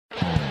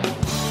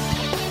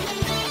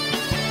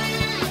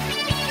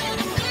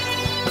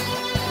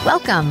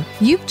Welcome.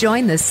 You've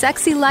joined the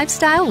Sexy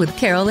Lifestyle with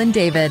Carolyn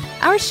David.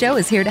 Our show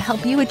is here to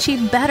help you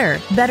achieve better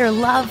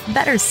love,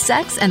 better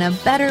sex, and a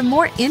better,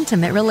 more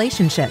intimate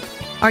relationship.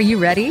 Are you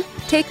ready?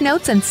 Take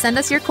notes and send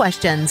us your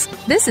questions.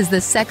 This is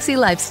the Sexy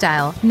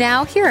Lifestyle.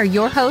 Now, here are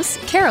your hosts,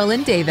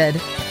 Carolyn David.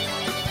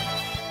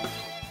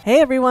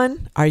 Hey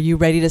everyone, are you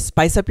ready to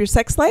spice up your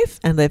sex life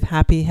and live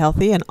happy,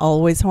 healthy, and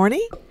always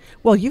horny?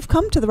 Well, you've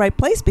come to the right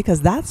place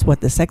because that's what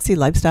the Sexy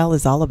Lifestyle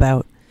is all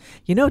about.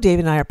 You know,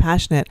 David and I are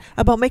passionate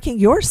about making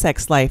your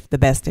sex life the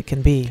best it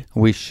can be.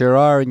 We sure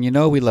are. And you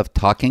know, we love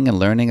talking and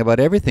learning about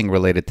everything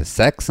related to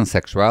sex and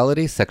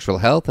sexuality, sexual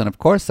health, and of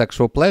course,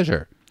 sexual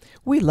pleasure.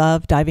 We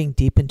love diving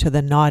deep into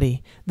the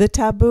naughty, the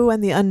taboo,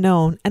 and the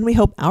unknown, and we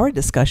hope our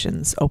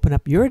discussions open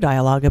up your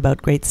dialogue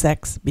about great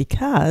sex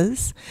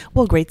because,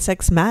 well, great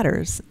sex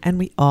matters, and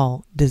we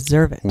all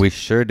deserve it. We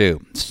sure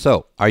do.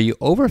 So, are you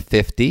over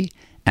 50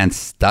 and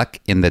stuck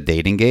in the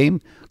dating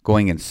game?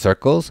 Going in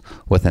circles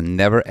with a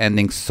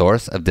never-ending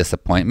source of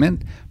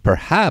disappointment?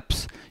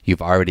 Perhaps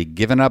you've already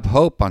given up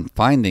hope on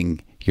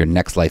finding your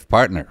next life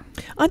partner.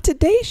 On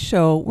today's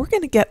show, we're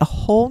going to get a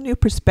whole new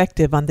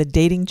perspective on the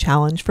dating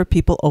challenge for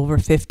people over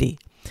 50.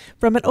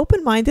 From an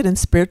open-minded and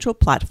spiritual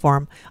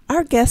platform,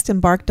 our guest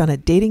embarked on a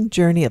dating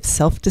journey of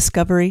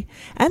self-discovery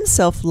and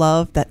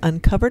self-love that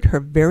uncovered her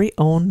very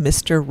own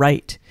Mr.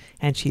 Right.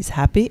 And she's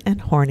happy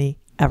and horny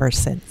ever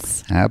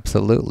since.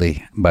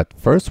 Absolutely. But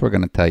first, we're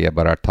going to tell you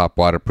about our top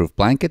waterproof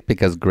blanket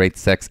because great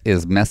sex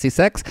is messy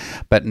sex,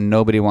 but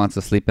nobody wants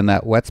to sleep in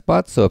that wet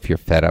spot. So if you're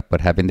fed up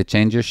with having to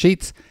change your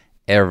sheets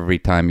every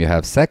time you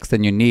have sex,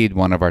 then you need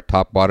one of our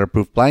top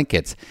waterproof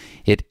blankets.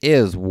 It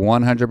is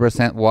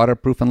 100%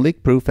 waterproof and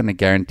leak-proof, and it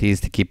guarantees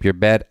to keep your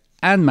bed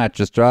and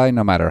mattress dry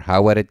no matter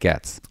how wet it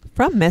gets.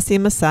 From messy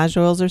massage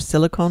oils or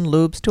silicone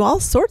lubes to all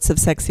sorts of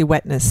sexy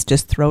wetness,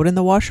 just throw it in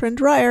the washer and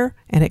dryer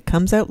and it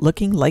comes out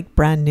looking like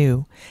brand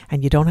new.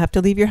 And you don't have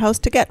to leave your house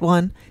to get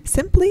one.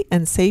 Simply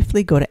and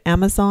safely go to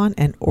Amazon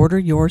and order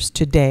yours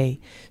today.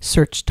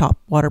 Search Top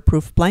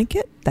Waterproof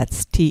Blanket.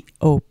 That's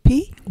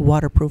T-O-P,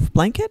 waterproof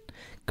blanket.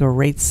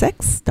 Great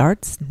sex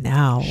starts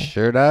now.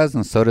 Sure does,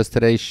 and so does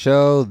today's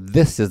show.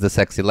 This is The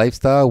Sexy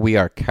Lifestyle. We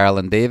are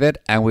Carolyn David,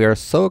 and we are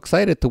so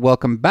excited to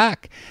welcome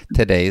back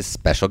today's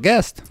special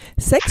guest.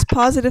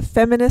 Sex-positive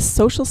feminist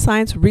social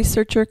science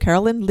researcher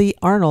Carolyn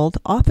Arnold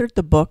authored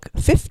the book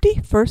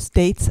 50 First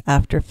Dates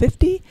After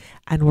 50,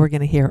 and we're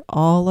going to hear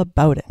all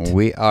about it.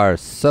 We are.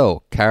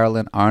 So,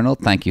 Carolyn Arnold,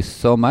 thank you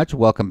so much.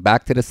 Welcome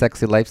back to The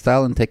Sexy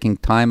Lifestyle and taking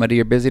time out of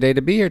your busy day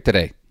to be here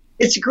today.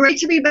 It's great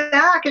to be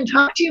back and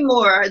talk to you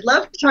more. I'd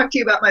love to talk to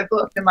you about my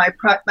book and my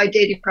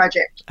dating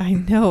project. I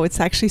know. It's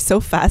actually so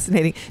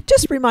fascinating.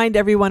 Just remind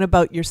everyone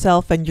about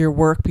yourself and your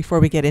work before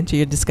we get into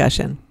your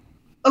discussion.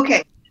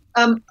 Okay.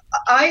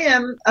 I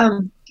am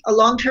a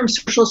long-term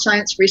social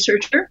science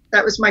researcher.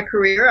 That was my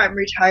career. I'm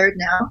retired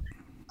now.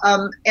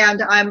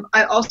 And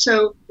I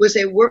also was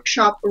a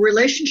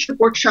relationship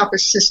workshop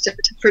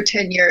assistant for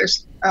 10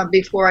 years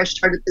before I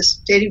started this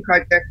dating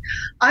project.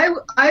 I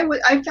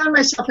found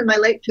myself in my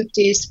late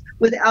 50s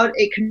without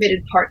a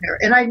committed partner,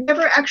 and I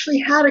never actually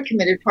had a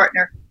committed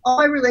partner. All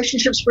my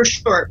relationships were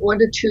short, 1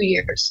 to 2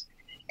 years.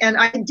 And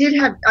I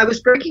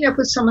was breaking up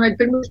with someone I'd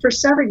been with for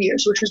 7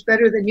 years, which was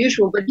better than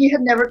usual, but he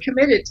had never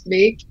committed to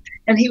me,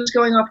 and he was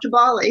going off to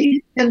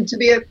Bali and to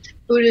be a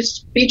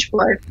Buddhist beach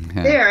boy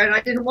there, and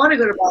I didn't want to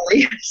go to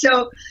Bali.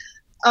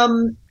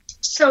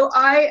 So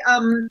I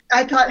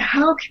thought,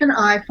 how can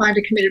I find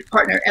a committed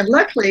partner? And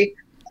luckily,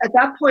 at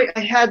that point,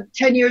 I had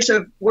 10 years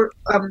of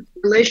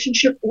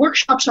relationship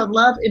workshops on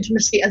love,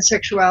 intimacy, and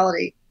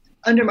sexuality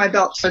under my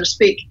belt, so to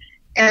speak.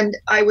 And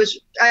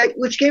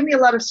which gave me a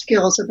lot of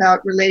skills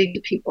about relating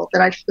to people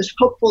that I was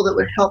hopeful that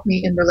would help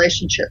me in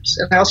relationships.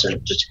 And I also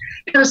just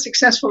had a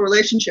successful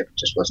relationship,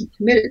 just wasn't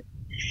committed.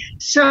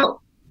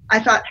 So I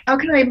thought, how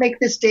can I make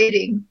this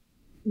dating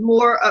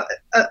more of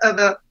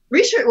a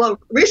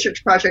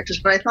research project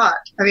is what I thought.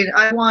 I mean,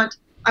 I want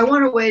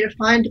a way to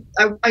find,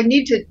 I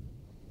need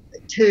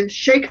to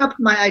shake up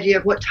my idea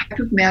of what type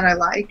of man I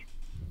like.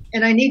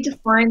 And I need to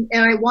find,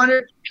 and I want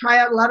to try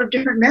out a lot of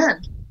different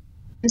men.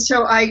 And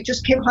so I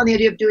just came upon the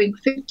idea of doing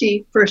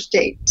 50 first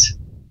dates.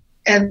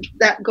 And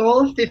that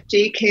goal of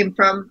 50 came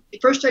from, the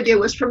first idea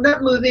was from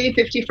that movie,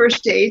 50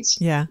 First Dates.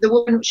 Yeah. The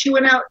woman, she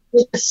went out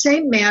with the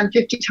same man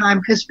 50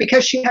 times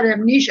because she had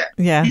amnesia.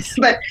 Yes.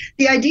 But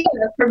the idea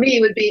for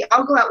me would be,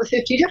 I'll go out with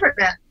 50 different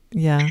men.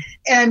 Yeah.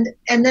 And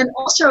then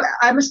also,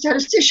 I'm a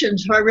statistician,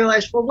 so I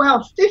realized, well,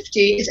 wow, 50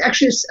 is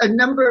actually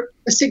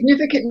a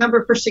significant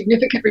number for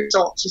significant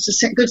results.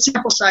 It's a good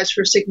sample size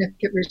for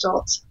significant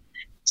results.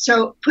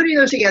 So putting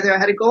those together, I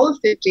had a goal of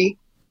 50.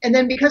 And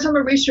then because I'm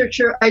a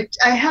researcher, I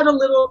had a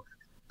little,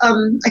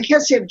 I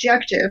can't say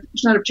objective,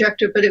 it's not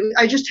objective, but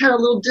I just had a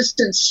little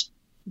distance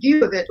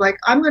view of it. Like,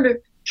 I'm going to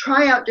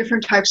try out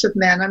different types of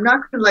men. I'm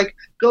not going to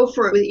go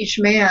for it with each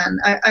man.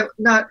 I'm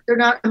not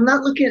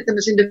looking at them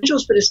as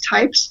individuals, but as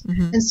types,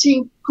 and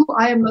seeing who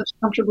I am most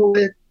comfortable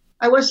with.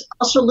 I was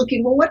also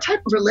looking, well, what type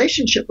of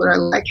relationship would I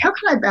like? How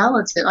can I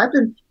balance it?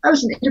 I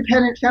was an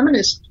independent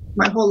feminist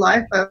my whole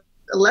life, a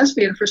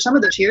lesbian for some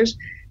of those years.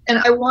 And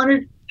I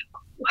wanted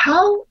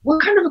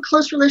what kind of a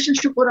close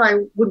relationship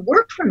would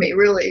work for me,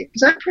 really?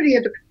 Because I'm pretty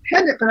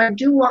independent, but I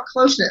do want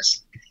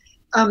closeness.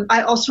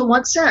 I also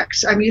want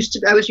sex. I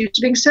was used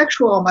to being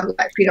sexual all my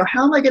life.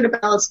 How am I going to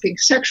balance being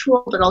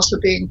sexual but also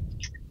being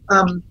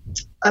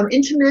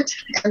intimate?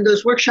 And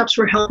those workshops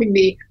were helping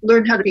me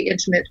learn how to be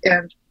intimate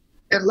and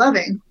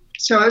loving.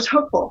 So I was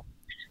hopeful.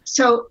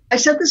 So I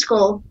set this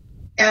goal,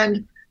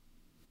 and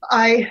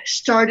I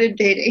started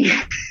dating.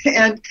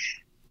 and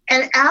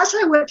as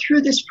I went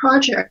through this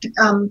project,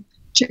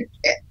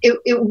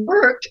 it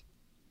worked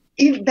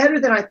even better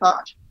than I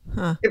thought.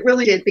 Huh. It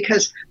really did,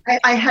 because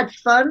I had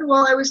fun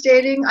while I was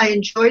dating. I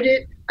enjoyed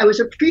it. I was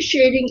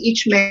appreciating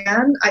each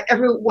man.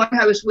 Everyone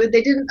I was with,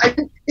 they didn't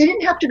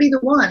have to be the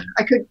one.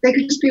 They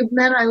could just be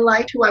men I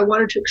liked, who I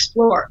wanted to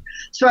explore.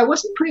 So I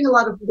wasn't putting a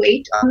lot of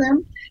weight on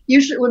them.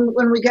 Usually,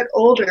 when we get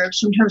older,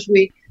 sometimes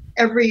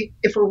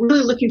if we're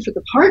really looking for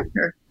the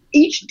partner,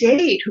 each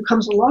date who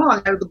comes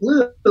along out of the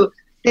blue,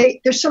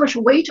 there's so much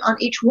weight on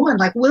each one.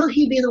 Like, will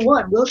he be the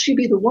one? Will she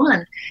be the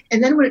one?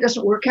 And then when it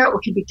doesn't work out, we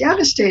can be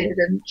devastated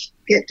and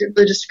get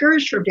really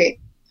discouraged from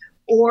dating.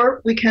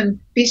 Or we can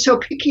be so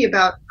picky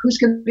about who's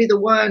going to be the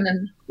one,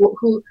 and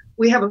who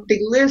we have a big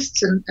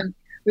list, and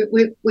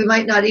we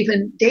might not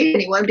even date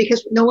anyone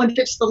because no one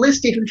fits the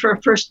list even for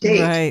a first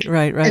date.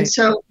 Right. And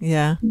so,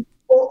 yeah.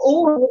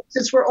 Or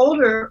since we're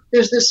older,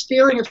 there's this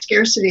feeling of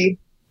scarcity,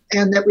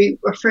 and that we're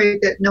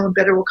afraid that no one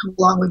better will come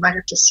along. We might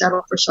have to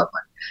settle for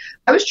someone.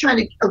 I was trying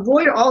to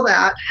avoid all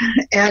that,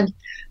 and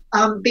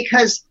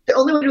because the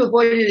only way to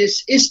avoid it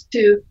is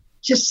to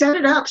set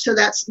it up so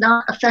that's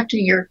not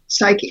affecting your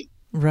psyche.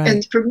 Right.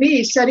 And for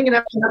me, setting it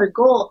up to have a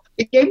goal,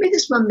 it gave me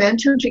this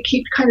momentum to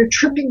keep kind of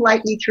tripping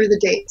lightly through the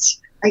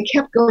dates. I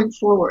kept going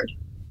forward.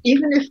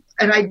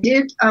 And I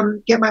did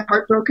get my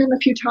heart broken a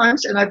few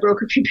times, and I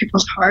broke a few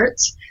people's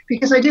hearts,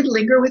 because I did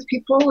linger with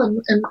people,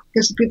 and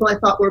because the people I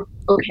thought were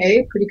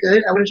okay, pretty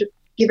good. I wanted to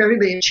give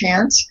everybody a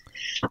chance.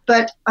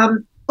 But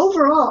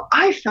overall,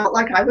 I felt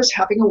like I was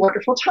having a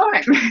wonderful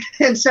time.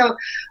 And so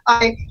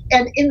and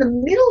in the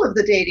middle of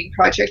the dating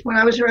project, when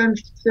I was around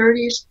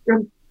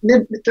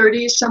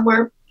mid-30s,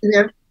 somewhere in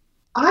there,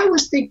 I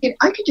was thinking,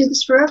 I could do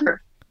this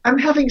forever. I'm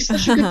having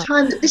such a good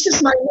time. This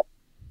is my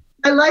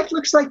life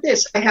looks like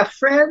this. I have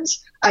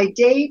friends, I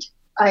date,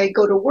 I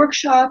go to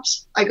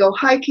workshops, I go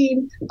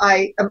hiking,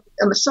 I'm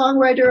a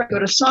songwriter, I go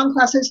to song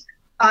classes,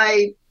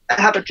 I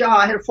have a job,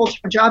 I had a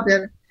full-time job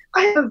then.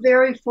 I have a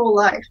very full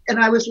life, and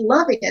I was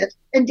loving it,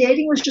 and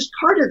dating was just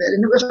part of it,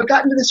 and I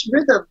got into this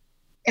rhythm,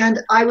 and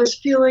I was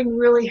feeling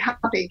really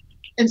happy.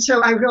 And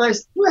so I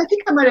realized, I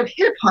think I might have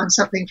hit upon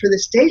something for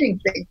this dating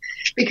thing,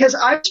 because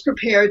I was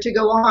prepared to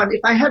go on.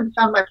 If I hadn't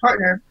found my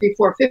partner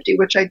before 50,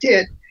 which I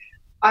did,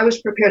 I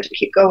was prepared to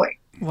keep going.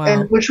 Wow.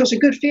 And which was a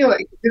good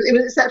feeling. It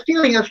was that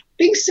feeling of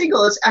being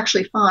single is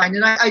actually fine.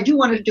 And I do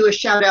want to do a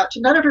shout out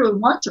to, not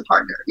everyone wants a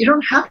partner. You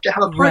don't have to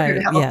have a partner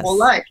to have a whole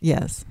life.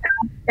 Yes.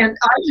 And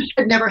I just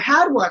had never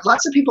had one.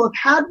 Lots of people have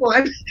had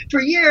one for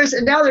years,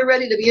 and now they're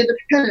ready to be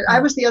independent. I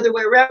was the other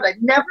way around. I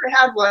never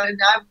had one, and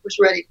I was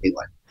ready to be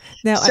one.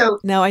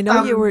 Now I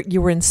know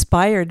you were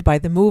inspired by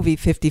the movie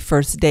 50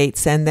 First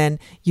Dates, and then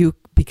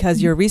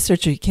because you're a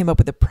researcher, you came up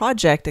with a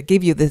project that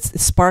gave you this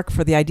spark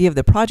for the idea of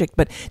the project.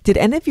 But did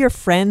any of your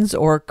friends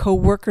or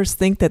co-workers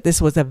think that this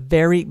was a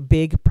very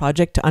big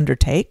project to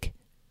undertake?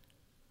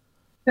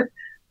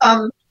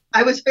 I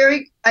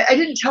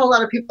didn't tell a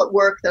lot of people at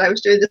work that I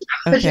was doing this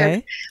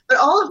project, but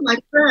all of my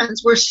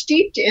friends were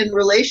steeped in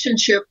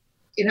relationship,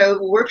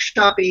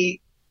 workshop-y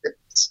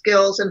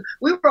skills, and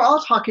we were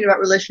all talking about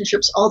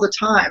relationships all the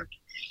time.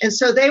 And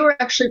so they were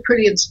actually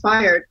pretty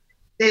inspired.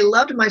 They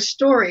loved my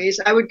stories.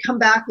 I would come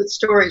back with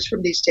stories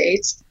from these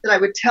dates that I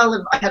would tell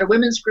them. I had a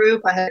women's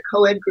group. I had a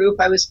co-ed group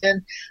I was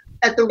in.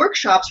 At the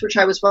workshops, which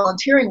I was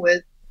volunteering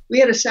with, we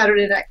had a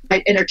Saturday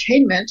night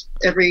entertainment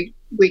every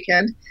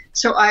weekend.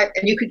 And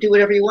you could do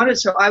whatever you wanted.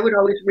 So I would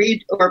always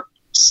read or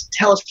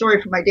tell a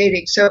story from my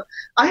dating. So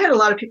I had a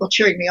lot of people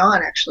cheering me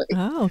on, actually.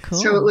 Oh, cool.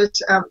 So it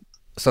was...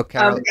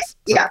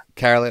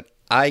 Carolyn,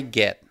 I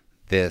get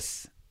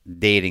this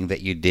dating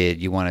that you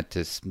did. You wanted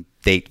to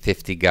date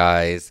 50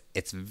 guys.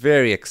 It's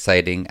very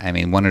exciting. I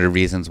mean, one of the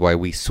reasons why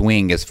we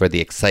swing is for the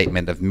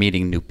excitement of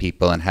meeting new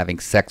people and having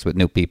sex with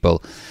new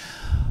people.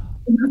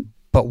 Mm-hmm.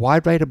 But why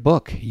write a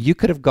book? You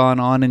could have gone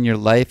on in your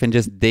life and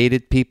just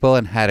dated people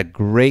and had a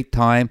great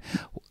time.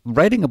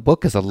 Writing a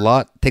book takes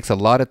a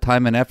lot of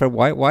time and effort.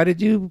 Why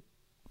did you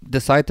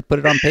decide to put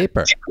it on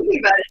paper?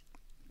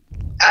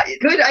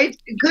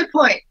 Good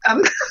point.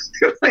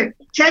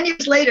 10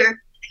 years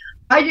later,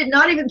 I did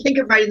not even think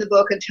of writing the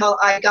book until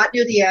I got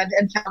near the end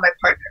and found my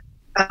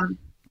partner.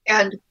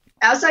 And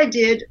as I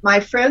did, my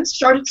friends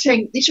started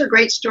saying, these are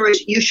great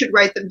stories. You should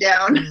write them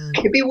down.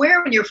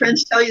 Beware when your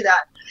friends tell you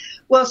that.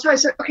 Well, so I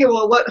said, okay,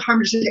 well, what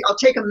harm does it take? I'll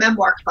take a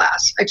memoir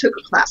class. I took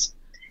a class.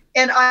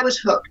 And I was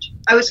hooked.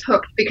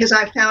 Because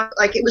I found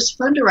it was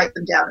fun to write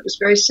them down. It was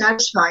very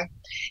satisfying.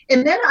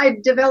 And then I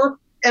developed,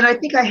 and I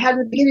think I had in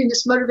the beginning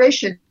this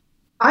motivation.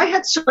 I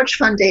had so much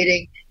fun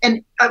dating,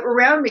 and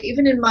around me,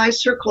 even in my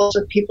circles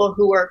of people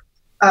who were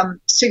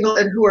single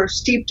and who are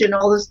steeped in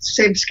all the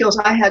same skills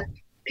I had,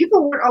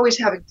 people weren't always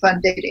having fun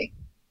dating.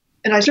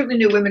 And I certainly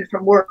knew women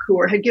from work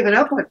who had given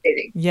up on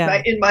dating,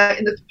 right, in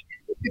the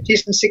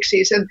 50s and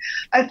 60s. And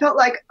I felt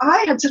like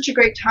I had such a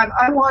great time.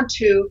 I want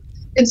to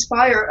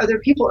inspire other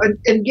people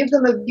and give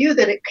them a view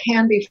that it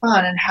can be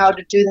fun and how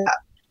to do that.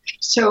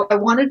 So I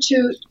wanted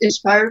to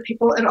inspire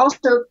people and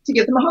also to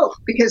give them hope,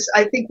 because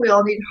I think we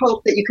all need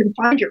hope that you can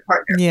find your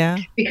partner. Yeah.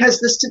 Because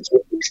the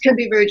statistics can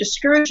be very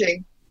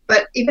discouraging.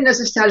 But even as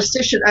a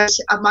statistician,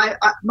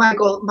 my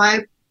goal,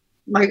 my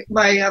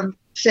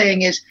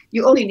saying is,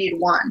 you only need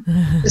one.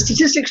 The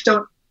statistics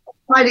don't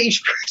apply to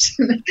each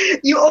person.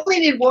 You only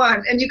need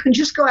one, and you can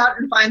just go out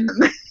and find them.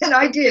 And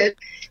I did.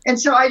 And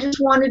so I just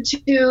wanted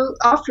to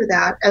offer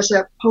that as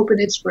a hope and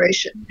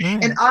inspiration.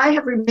 Nice. And I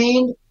have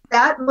remained,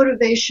 that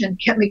motivation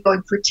kept me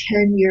going for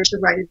 10 years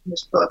of writing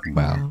this book.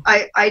 Wow.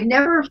 I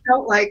never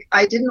felt like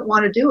I didn't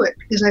want to do it,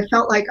 because I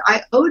felt like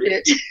I owed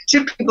it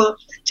to people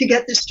to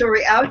get this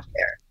story out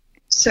there.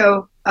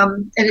 So,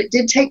 and it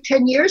did take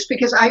 10 years,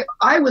 because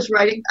I was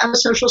writing, I'm a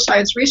social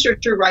science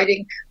researcher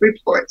writing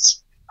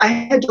reports. I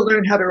had to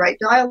learn how to write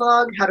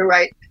dialogue, how to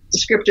write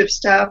descriptive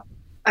stuff.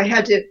 I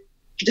had to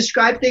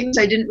describe things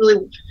I didn't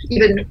really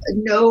even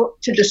know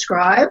to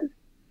describe.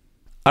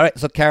 All right,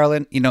 so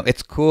Carolyn,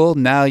 it's cool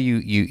now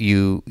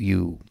you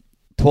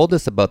told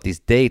us about these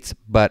dates,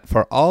 but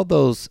for all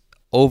those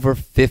over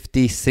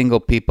 50 single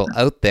people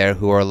out there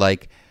who are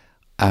like,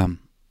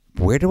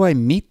 where do I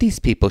meet these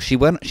people? She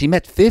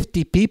met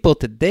 50 people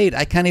to date.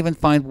 I can't even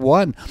find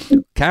one.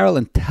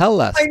 Carolyn, tell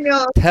us. I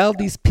know. Tell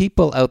these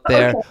people out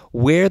there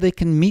where they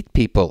can meet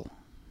people.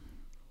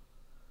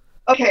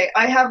 Okay,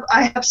 I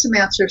have some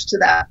answers to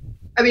that.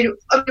 I mean,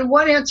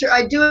 one answer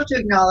I do have to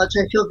acknowledge,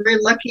 I feel very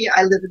lucky.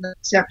 I live in the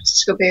San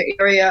Francisco Bay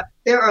Area.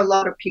 There are a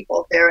lot of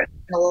people there and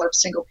a lot of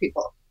single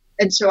people.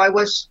 And so I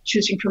was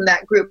choosing from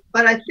that group.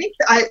 But I think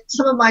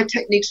some of my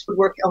techniques would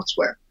work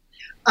elsewhere.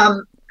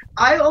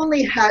 I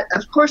only had,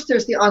 of course,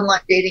 there's the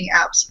online dating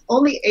apps.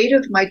 Only 8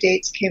 of my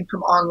dates came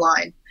from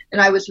online.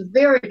 And I was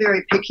very,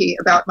 very picky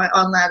about my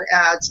online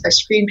ads. I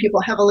screened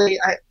people heavily.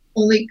 I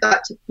only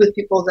got with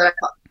people that I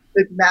thought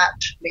would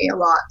match me a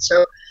lot.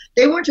 So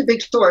they weren't a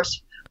big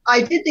source.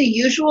 I did the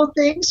usual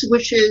things,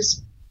 which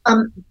is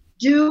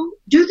do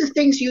the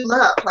things you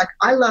love. Like,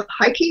 I love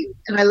hiking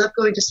and I love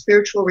going to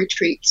spiritual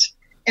retreats.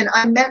 And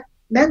I met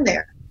men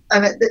there.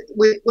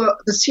 The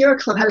Sierra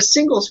Club had a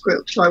singles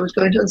group, so I was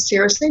going to the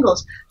Sierra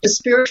Singles. The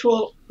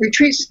Spiritual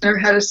Retreat Center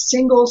had a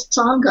singles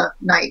Sangha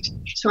night,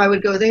 so I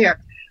would go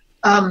there.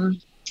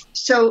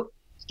 So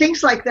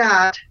things like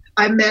that,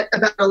 I met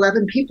about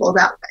 11 people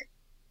that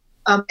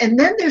way. And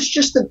then there's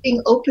just the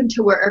being open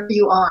to wherever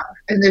you are.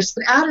 And there's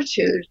an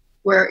attitude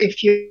where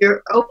if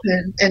you're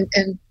open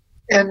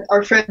and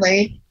are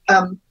friendly,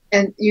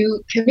 and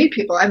you can meet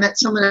people. I met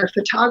someone at a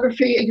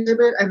photography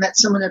exhibit. I met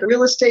someone at a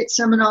real estate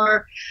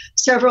seminar.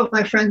 Several of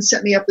my friends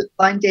set me up with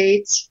blind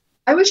dates.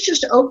 I was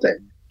just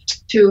open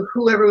to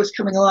whoever was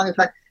coming along. If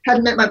I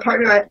hadn't met my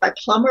partner, my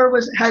plumber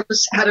had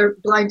a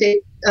blind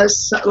date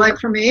line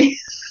for me.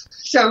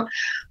 So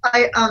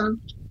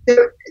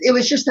it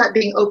was just that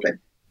being open.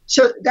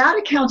 So that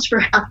accounts for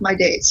half my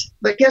dates.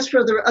 But guess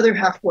where the other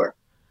half were?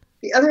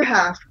 The other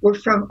half were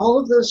from all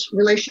of those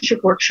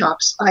relationship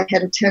workshops I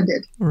had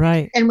attended.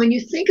 Right. And when you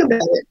think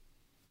about it,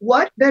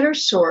 what better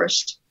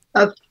source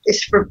as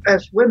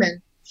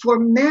women, for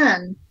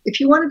men, if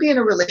you want to be in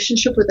a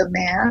relationship with a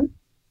man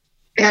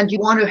and you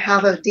want to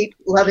have a deep,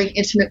 loving,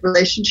 intimate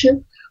relationship,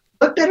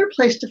 what better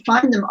place to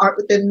find them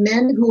than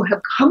men who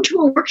have come to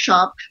a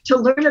workshop to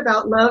learn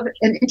about love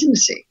and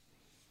intimacy?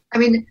 I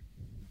mean,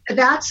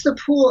 that's the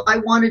pool I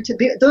wanted to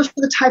be. Those are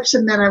the types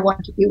of men I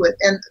wanted to be with,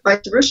 and vice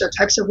versa,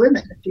 types of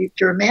women. If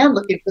you're a man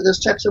looking for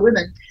those types of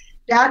women,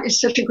 that is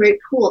such a great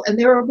pool. And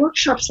there are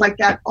workshops like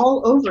that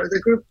all over.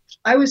 The group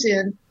I was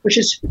in, which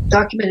is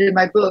documented in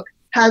my book,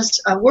 has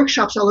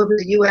workshops all over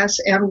the U.S.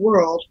 and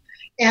world,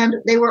 and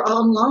they were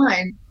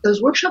online.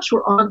 Those workshops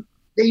were on.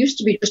 They used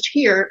to be just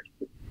here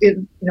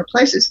in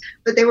places,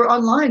 but they were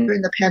online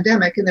during the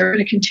pandemic, and they're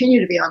going to continue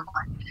to be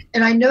online.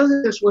 And I know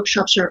that those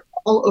workshops are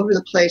all over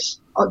the place,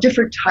 all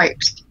different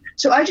types.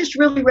 So I just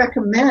really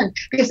recommend,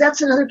 because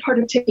that's another part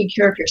of taking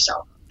care of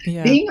yourself.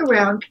 Yeah. Being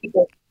around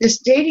people. This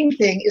dating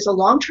thing is a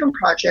long-term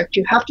project.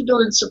 You have to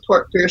build in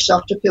support for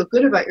yourself to feel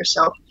good about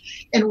yourself.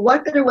 And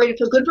what better way to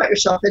feel good about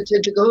yourself than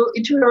to go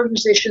into an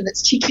organization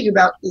that's teaching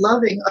about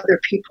loving other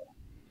people?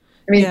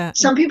 I mean,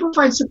 Some people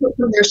find support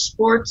from their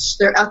sports,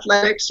 their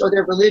athletics, or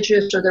their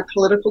religious or their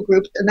political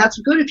groups, and that's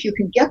good if you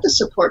can get the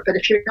support. But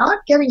if you're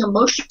not getting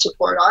emotional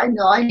support, I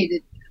know I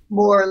needed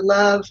more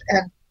love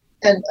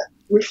and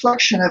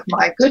reflection of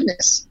my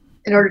goodness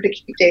in order to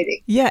keep dating.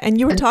 Yeah, and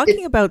you were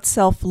talking about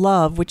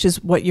self-love, which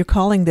is what you're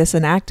calling this,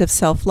 an act of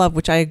self-love,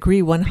 which I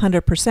agree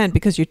 100%,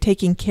 because you're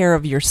taking care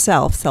of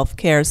yourself,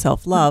 self-care,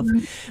 self-love.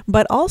 Mm-hmm.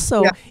 But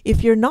also,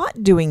 if you're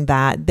not doing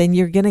that, then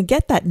you're going to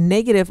get that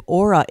negative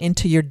aura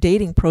into your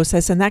dating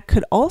process, and that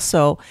could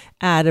also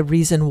add a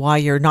reason why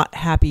you're not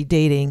happy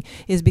dating,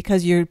 is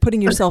because you're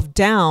putting yourself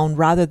down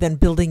rather than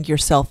building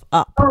yourself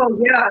up.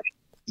 Oh, yeah.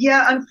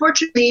 Yeah,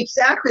 unfortunately,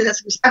 exactly.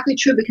 That's exactly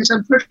true because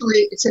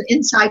unfortunately, it's an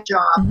inside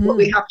job. What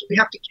we have to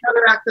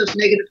counteract those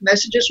negative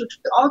messages, which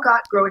we all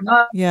got growing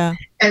up. Yeah.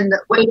 And the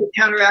way to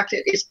counteract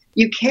it is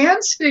you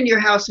can sit in your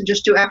house and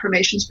just do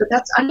affirmations, but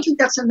I don't think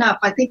that's enough.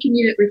 I think you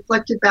need it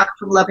reflected back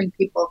from loving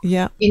people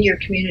in your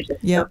community.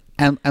 Yeah.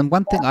 And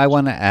one thing I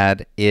want to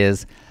add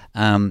is,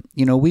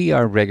 we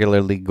are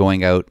regularly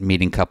going out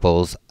meeting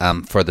couples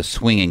for the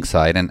swinging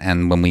side.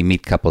 And when we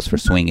meet couples for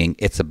swinging,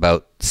 it's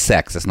about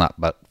sex. It's not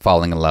about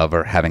falling in love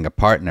or having a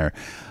partner.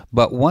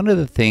 But one of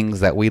the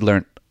things that we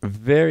learned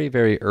very,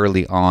 very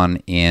early on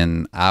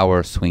in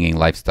our swinging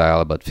lifestyle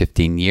about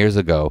 15 years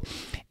ago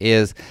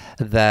is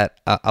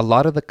that a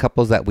lot of the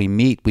couples that we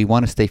meet, we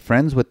want to stay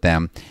friends with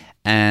them.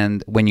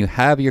 And when you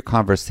have your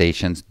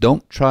conversations,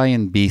 don't try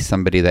and be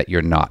somebody that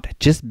you're not.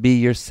 Just be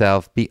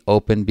yourself, be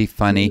open, be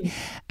funny.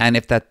 And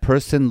if that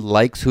person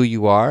likes who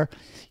you are,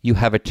 you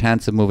have a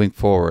chance of moving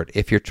forward.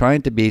 If you're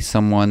trying to be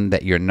someone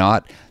that you're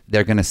not,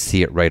 they're going to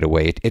see it right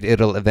away.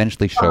 It'll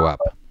eventually show up.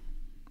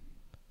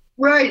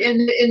 Right.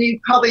 And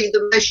the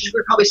relationship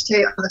would probably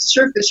stay on the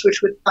surface,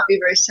 which would not be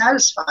very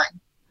satisfying,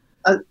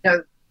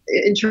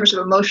 in terms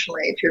of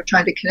emotionally, if you're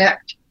trying to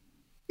connect.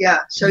 Yeah.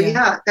 So,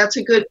 that's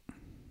a good.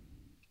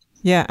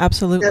 Yeah,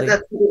 absolutely.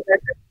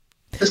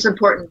 That's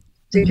important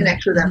to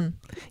connect with them.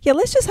 Yeah,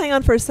 let's just hang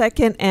on for a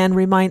second and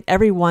remind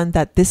everyone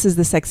that this is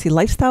The Sexy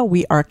Lifestyle.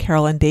 We are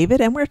Carolyn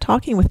David, and we're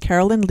talking with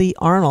Carolyn Lee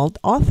Arnold,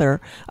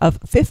 author of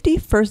 50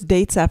 First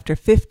Dates After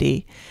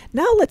 50.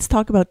 Now let's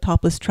talk about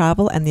topless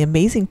travel and the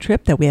amazing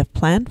trip that we have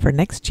planned for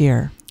next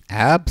year.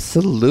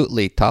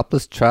 Absolutely.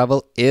 Topless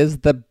travel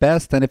is the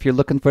best. And if you're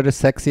looking for the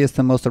sexiest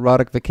and most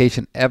erotic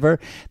vacation ever,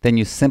 then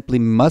you simply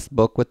must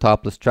book with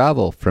Topless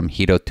Travel. From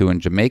Hito 2 in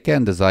Jamaica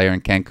and Desire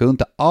in Cancun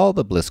to all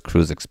the Bliss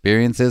Cruise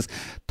experiences,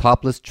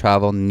 Topless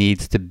Travel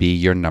needs to be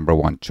your number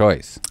one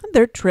choice.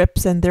 Their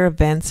trips and their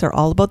events are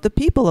all about the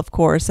people, of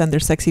course, and their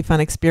sexy fun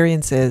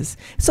experiences.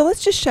 So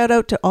let's just shout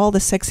out to all the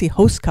sexy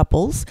host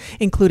couples,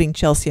 including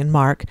Chelsea and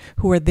Mark,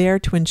 who are there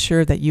to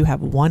ensure that you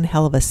have one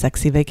hell of a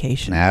sexy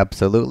vacation.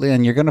 Absolutely.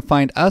 And you're going to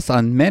find us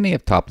on many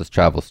of Topless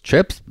Travel's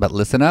trips. But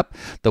listen up,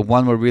 the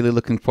one we're really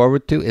looking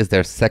forward to is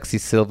their Sexy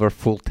Silver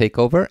Full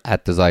Takeover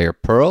at Desire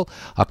Pearl,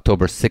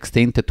 October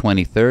 16th to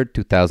 23rd,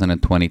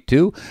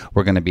 2022.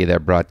 We're going to be there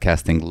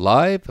broadcasting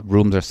live.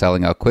 Rooms are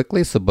selling out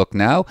quickly, so book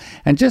now.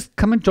 And just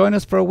come and join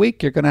us for a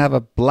week. You're going to have a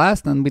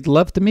blast, and we'd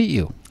love to meet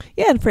you.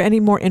 Yeah, and for any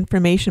more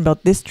information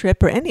about this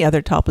trip or any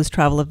other Topless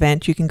Travel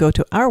event, you can go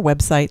to our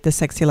website,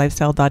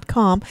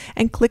 thesexylifestyle.com,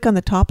 and click on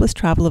the Topless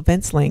Travel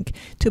events link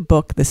to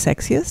book the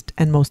sexiest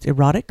and most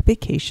erotic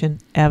vacation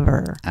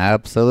ever.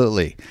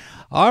 Absolutely.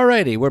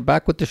 Alrighty, we're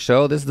back with the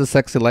show. This is The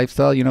Sexy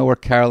Lifestyle. We're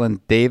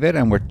Carolyn David,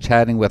 and we're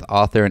chatting with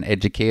author and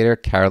educator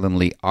Carolyn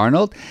Lee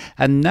Arnold.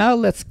 And now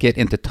let's get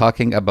into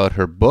talking about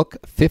her book,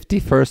 50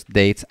 First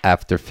Dates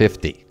After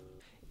 50.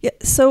 Yeah,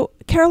 so,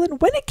 Carolyn,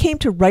 when it came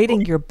to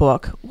writing your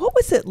book, what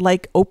was it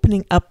like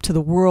opening up to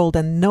the world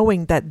and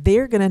knowing that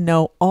they're going to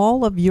know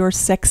all of your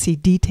sexy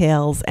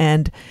details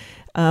and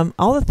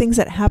all the things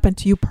that happened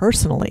to you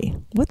personally?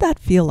 What'd that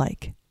feel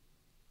like?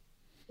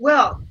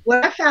 Well,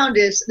 what I found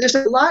is there's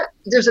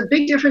a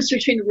big difference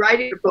between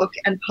writing a book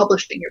and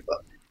publishing your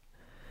book.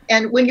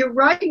 And when you're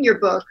writing your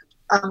book,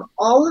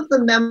 all of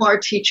the memoir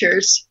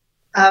teachers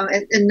and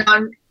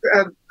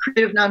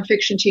creative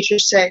nonfiction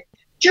teachers say,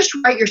 just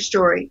write your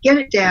story, get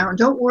it down.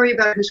 Don't worry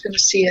about who's going to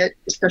see it,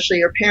 especially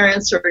your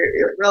parents or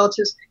your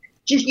relatives.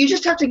 You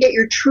just have to get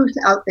your truth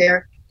out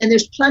there, and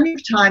there's plenty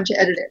of time to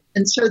edit it.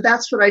 And so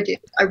that's what I did.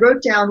 I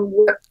wrote down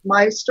what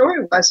my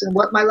story was and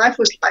what my life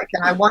was like,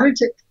 and I wanted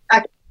to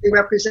actually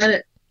represent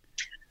it.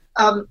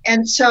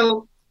 And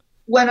so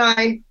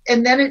I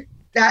did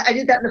that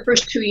in the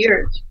first 2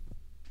 years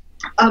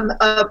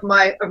of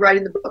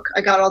writing the book.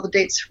 I got all the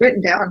dates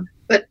written down.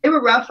 But they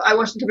were rough. I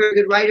wasn't a very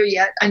good writer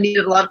yet. I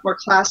needed a lot more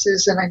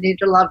classes and I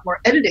needed a lot more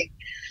editing.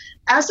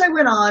 As I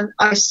went on,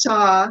 I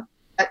saw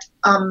that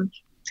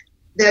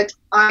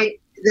I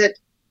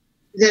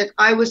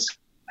was,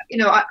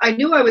 I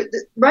knew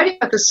writing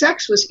about the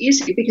sex was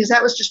easy because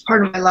that was just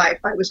part of my life.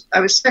 I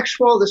was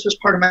sexual. This was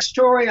part of my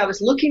story. I was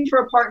looking for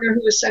a partner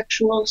who was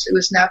sexual. So it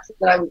was natural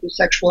that I would be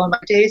sexual on my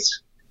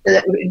dates.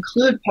 That would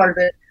include part of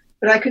it.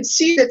 But I could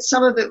see that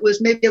some of it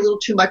was maybe a little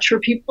too much for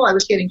people. I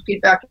was getting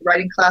feedback in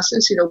writing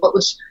classes, what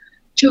was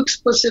too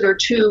explicit or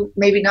too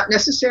maybe not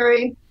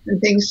necessary and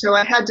things. So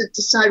I had to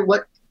decide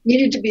what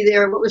needed to be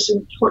there, what was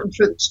important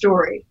for the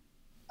story.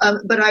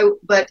 But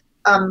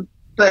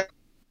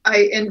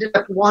I ended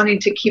up wanting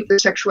to keep the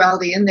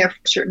sexuality in there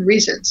for certain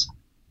reasons.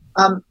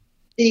 What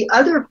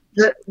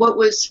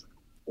was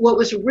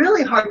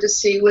really hard to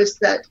see was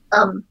that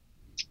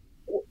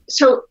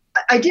so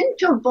I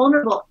didn't feel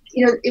vulnerable.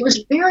 It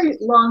was very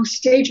long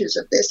stages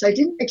of this. I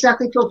didn't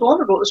exactly feel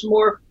vulnerable. It was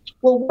more,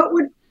 well, what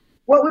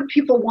would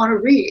people want to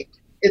read?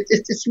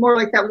 It's more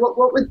like that.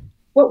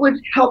 What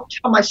would help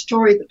tell my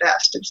story the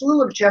best? It was a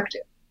little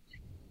objective.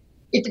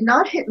 It did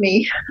not hit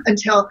me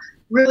until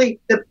really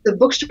the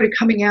book started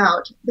coming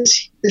out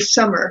this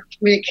summer. I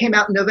mean, it came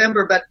out in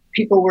November, but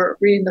people were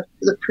reading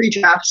the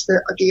pre-drafts,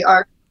 the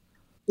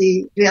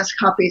the advanced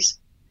copies.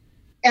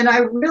 And I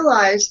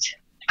realized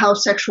how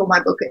sexual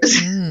my book is.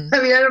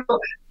 I mean, I don't know.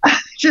 I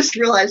just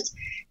realized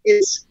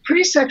it's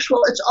pretty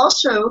sexual. It's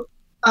also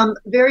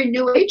very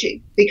new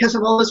agey because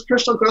of all those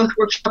personal growth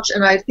workshops.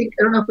 And I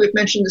don't know if we've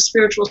mentioned the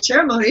spiritual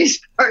ceremonies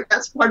part.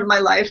 That's part of my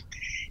life.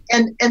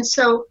 And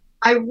so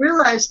I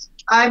realized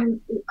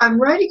I'm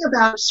writing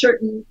about a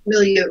certain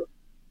milieu.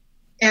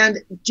 And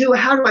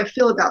how do I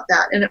feel about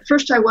that? And at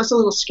first I was a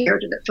little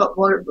scared, and it felt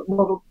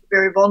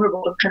very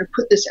vulnerable to kind of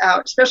put this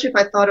out, especially if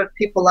I thought of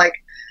people like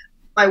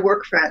my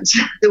work friends,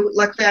 who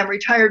luckily I'm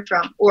retired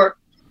from, or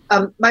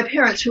my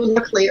parents, who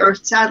luckily or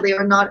sadly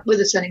are not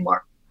with us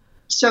anymore.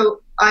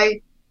 So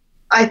I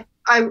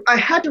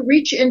had to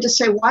reach in to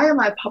say, why am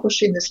I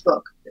publishing this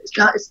book?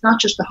 It's not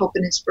just the hope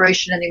and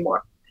inspiration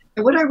anymore.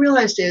 And what I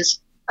realized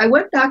is I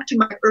went back to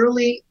my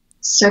early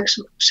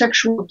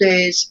sexual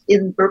days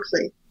in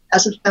Berkeley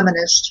as a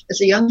feminist,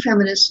 as a young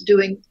feminist,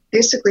 doing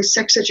basically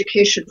sex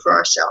education for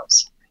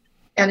ourselves,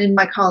 and in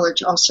my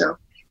college also.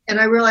 And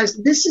I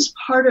realized this is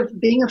part of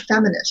being a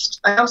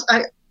feminist.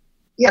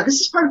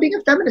 This is part of being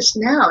a feminist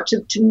now,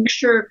 to make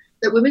sure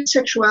that women's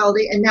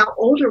sexuality, and now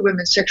older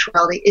women's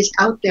sexuality, is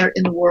out there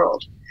in the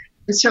world.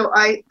 And so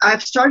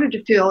I've started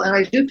to feel, and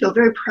I do feel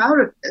very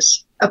proud of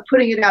this, of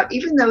putting it out,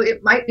 even though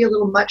it might be a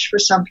little much for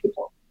some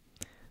people.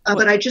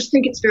 But I just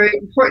think it's very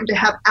important to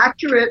have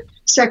accurate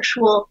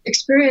sexual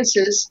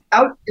experiences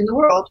out in the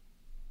world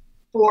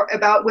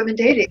about women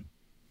dating.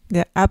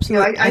 Yeah,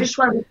 absolutely. I just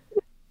want to...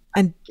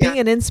 And being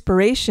an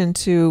inspiration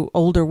to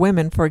older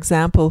women, for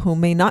example, who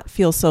may not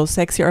feel so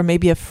sexy or may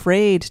be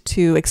afraid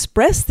to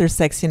express their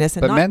sexiness.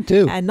 And men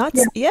too.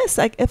 Yes,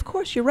 of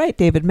course, you're right,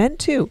 David. Men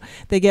too.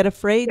 They get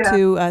afraid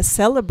to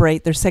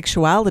celebrate their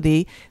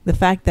sexuality, the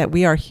fact that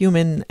we are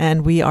human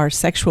and we are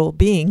sexual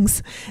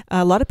beings.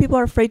 A lot of people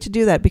are afraid to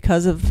do that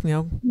because of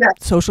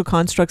social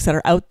constructs that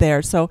are out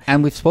there.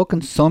 And we've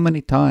spoken so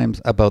many times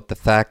about the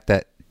fact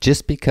that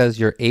just because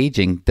you're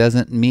aging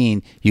doesn't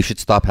mean you should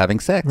stop having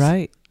sex.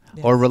 Right.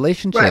 Yes. Or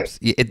relationships.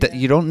 Right.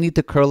 You don't need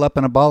to curl up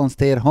in a ball and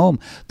stay at home.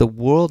 The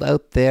world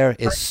out there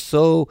is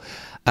so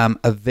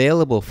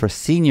available for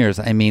seniors.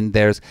 I mean,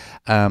 there's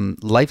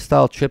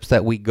lifestyle trips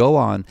that we go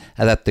on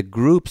that the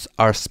groups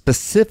are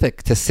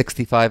specific to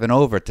 65 and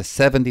over, to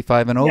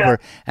 75 and over,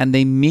 and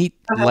they meet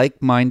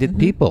like-minded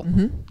people.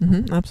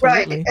 Absolutely.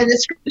 Right, and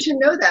it's good to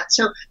know that.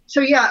 So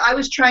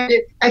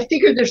I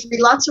figured there's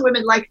be lots of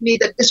women like me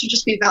that this would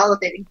just be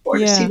validating for,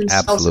 to see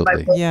themselves in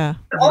my book.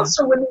 But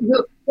also women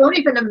who don't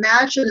even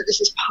imagine that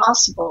this is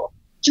possible,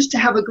 just to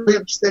have a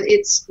glimpse that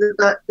it's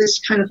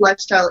this kind of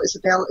lifestyle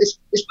is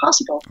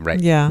possible. Right.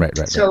 Yeah.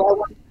 Right.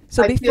 So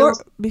before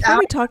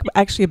we talk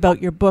actually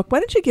about your book, why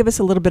don't you give us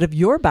a little bit of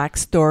your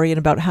backstory and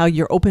about how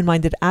your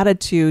open-minded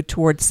attitude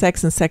towards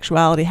sex and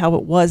sexuality, how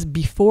it was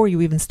before you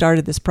even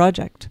started this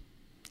project?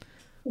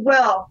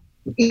 Well,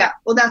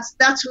 that's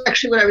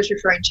actually what I was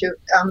referring to,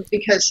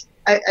 because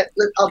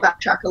I'll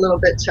backtrack a little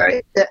bit.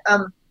 Sorry.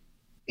 I'm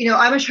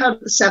a child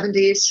of the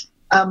 70s.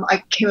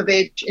 I came of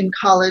age in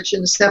college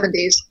in the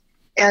 70s,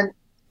 and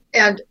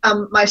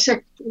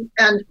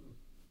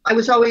I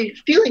was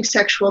always feeling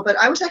sexual, but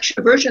I was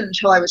actually a virgin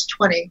until I was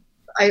 20.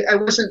 I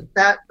wasn't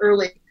that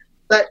early,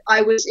 but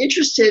I was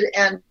interested,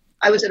 and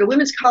I was at a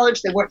women's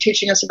college. They weren't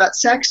teaching us about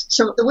sex,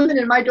 so the women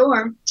in my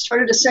dorm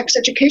started a sex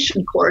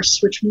education course,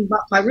 which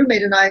my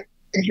roommate and I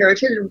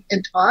inherited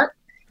and taught,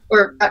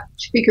 or got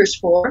speakers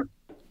for.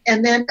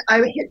 And then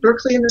I hit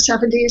Berkeley in the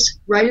 70s,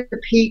 right at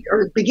the peak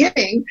or the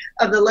beginning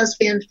of the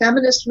lesbian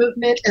feminist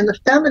movement. And the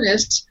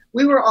feminists,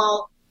 we were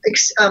all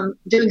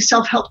doing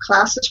self-help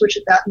classes, which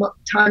at that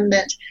time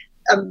meant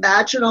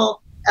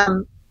vaginal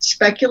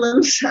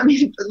speculums. I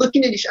mean,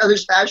 looking at each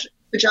other's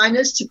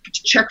vaginas to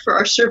check for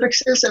our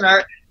cervixes and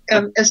our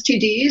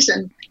STDs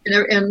and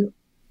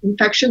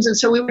infections. And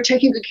so we were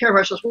taking good care of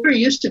ourselves. We were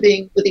used to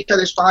being with each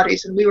other's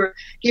bodies, and we were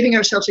giving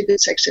ourselves a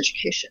good sex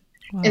education.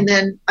 Wow. And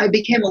then I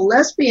became a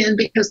lesbian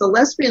because the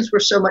lesbians were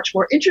so much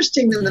more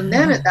interesting than the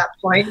men at that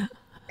point.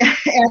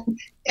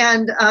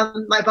 And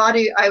my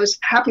body, I was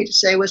happy to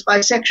say, was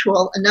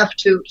bisexual enough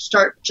to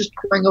start just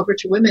going over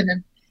to women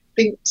and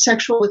being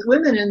sexual with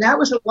women. And that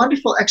was a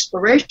wonderful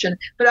exploration.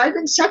 But I've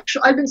been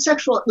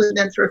sexual with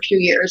men for a few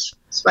years,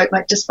 despite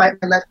my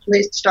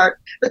late start.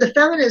 But the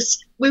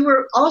feminists, we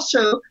were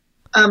also...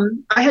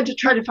 I had to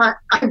try to find,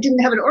 I didn't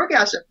have an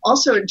orgasm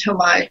also until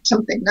my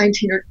 24,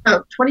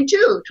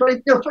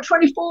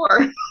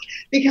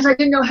 because I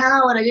didn't know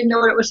how and I didn't know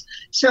what it was.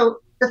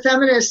 So the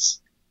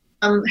feminists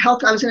I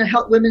was in a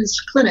health women's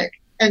clinic,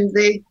 and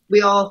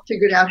we all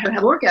figured out how to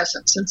have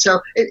orgasms. And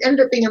so it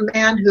ended up being a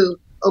man who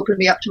opened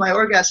me up to my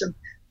orgasm.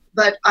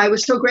 But I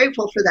was so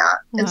grateful for that.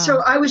 Wow. And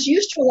so I was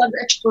used to a lot of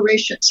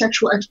exploration,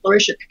 sexual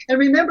exploration. And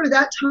remember,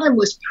 that time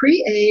was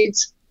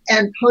pre-AIDS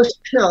and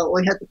post-pill.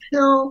 We had the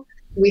pill.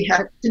 We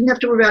didn't have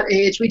to worry about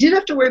AIDS. We did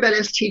have to worry about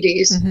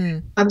STDs.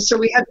 Mm-hmm. So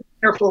we had to be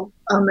careful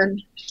and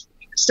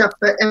stuff.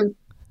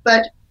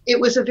 But it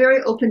was a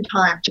very open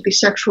time to be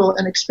sexual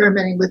and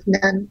experimenting with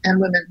men and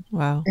women.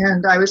 Wow.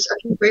 And I was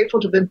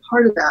grateful to have been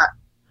part of that.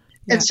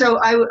 Yeah. And so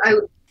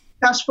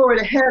fast forward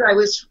ahead,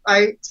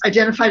 I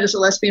identified as a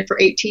lesbian for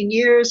 18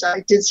 years.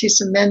 I did see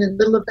some men in the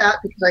middle of that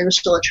because I was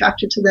still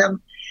attracted to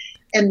them.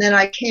 And then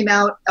I came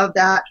out of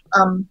that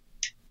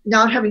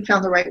not having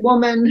found the right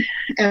woman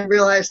and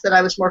realized that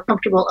I was more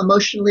comfortable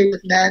emotionally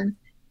with men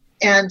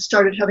and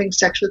started having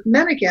sex with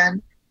men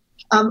again.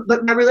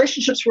 But my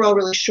relationships were all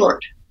really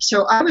short.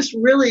 So I was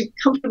really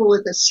comfortable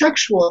with the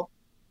sexual.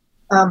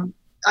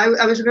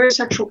 I was a very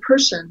sexual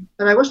person,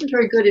 but I wasn't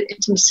very good at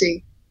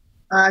intimacy.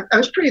 I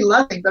was pretty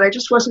loving, but I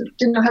just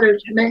didn't know how to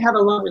have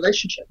a long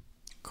relationship.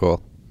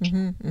 Cool.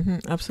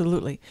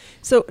 Absolutely.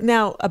 So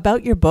now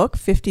about your book,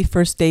 50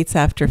 First Dates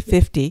After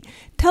 50,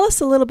 tell us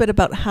a little bit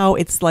about how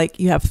it's like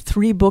you have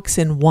 3 books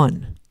in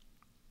one.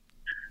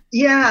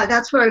 Yeah,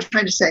 that's what I was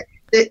trying to say.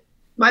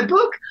 My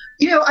book,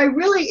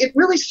 it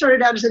really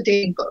started out as a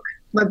dating book.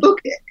 My book,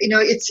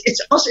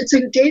 it's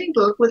a dating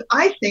book with,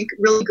 I think,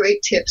 really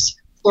great tips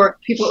for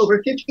people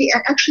over 50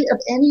 and actually of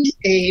any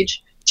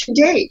age to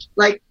date.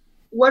 Like,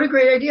 what a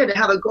great idea to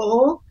have a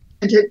goal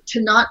and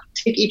to not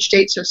take each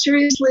date so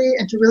seriously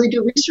and to really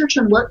do research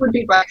on what would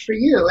be right for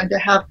you and to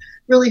have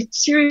really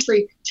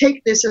seriously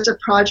take this as a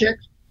project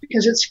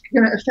because it's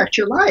going to affect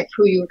your life,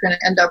 who you're going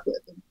to end up with.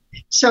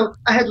 So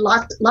I had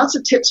lots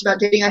of tips about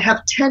dating. I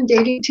have 10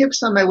 dating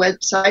tips on my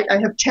website. I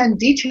have 10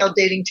 detailed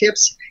dating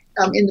tips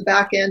in the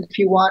back end if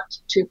you want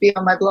to be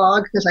on my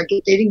blog because I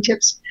get dating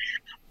tips.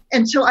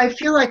 And so I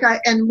feel like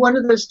and one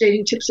of those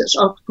dating tips is,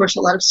 of course,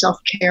 a lot of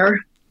self-care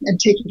and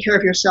taking care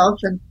of yourself.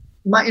 And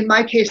in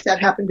my case,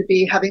 that happened to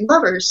be having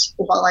lovers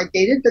while I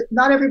dated, but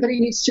not everybody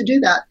needs to do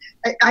that.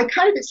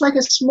 It's like a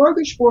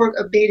smorgasbord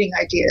of dating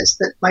ideas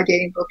that my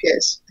dating book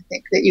is, I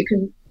think, that you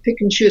can pick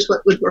and choose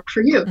what would work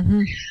for you.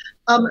 Mm-hmm.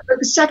 But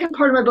the second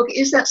part of my book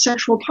is that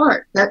sexual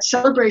part, that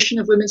celebration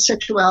of women's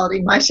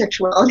sexuality, my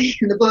sexuality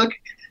in the book,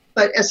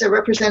 but as a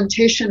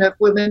representation of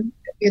women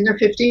in their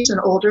 50s and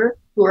older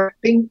who are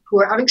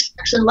having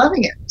sex and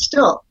loving it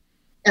still,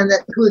 and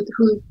that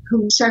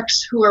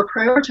who are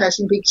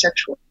prioritizing being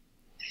sexual.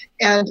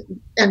 And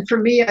for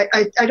me,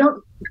 I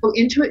don't go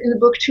into it in the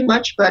book too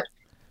much, but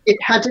it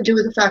had to do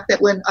with the fact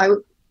that when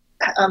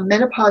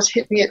menopause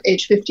hit me at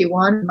age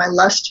 51, my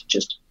lust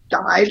just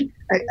died.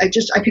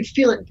 I could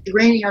feel it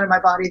draining out of my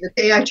body the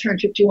day I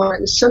turned 51.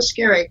 It was so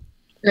scary,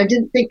 and I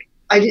didn't think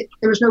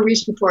there was no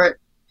reason for it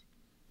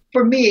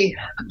for me.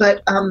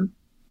 But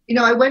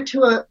I went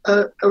to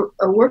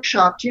a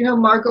workshop. Do you know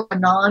Margot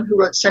Anand, who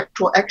wrote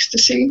Sexual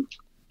Ecstasy?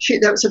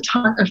 That was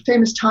a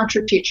famous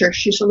tantra teacher.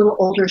 She's a little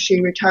older.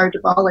 She retired to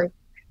Bali.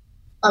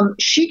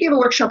 She gave a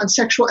workshop on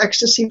sexual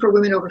ecstasy for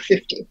women over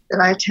 50 that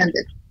I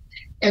attended.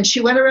 And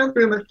she went around the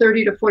room of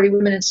 30 to 40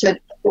 women and said,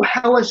 well,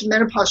 how was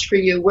menopause for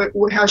you?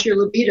 How's your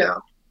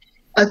libido?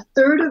 A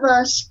third of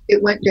us,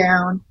 it went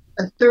down.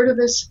 A third of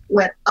us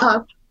went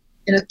up.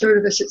 And a third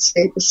of us, it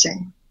stayed the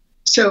same.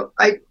 So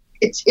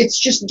it's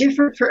just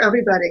different for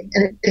everybody.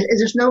 And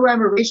there's no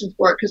rhyme or reason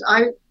for it because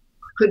I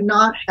could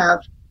not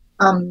have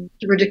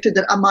predicted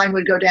that mine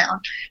would go down.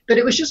 But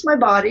it was just my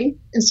body.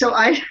 And so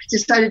I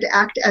decided to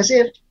act as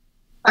if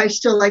I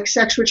still like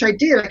sex, which I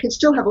did. I could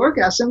still have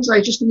orgasms.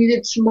 I just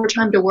needed some more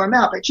time to warm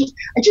up. I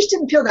just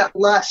didn't feel that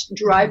lust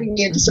driving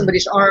me into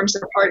somebody's arms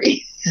at a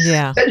party.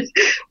 Yeah.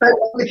 but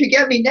if you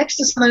get me next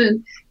to someone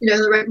and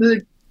in the right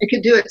mood, I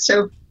could do it.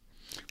 So.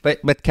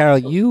 But Carol,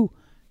 you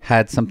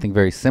had something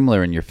very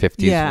similar in your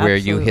 50s where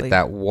absolutely. You hit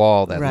that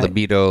wall, that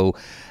libido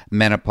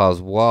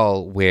menopause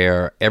wall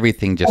where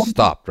everything just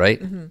stopped,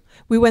 right? Mm-hmm.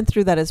 We went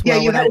through that as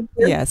well.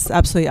 Yes,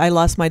 absolutely. I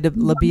lost my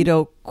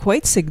libido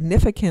quite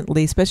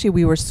significantly, especially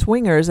we were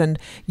swingers and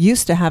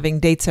used to having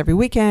dates every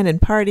weekend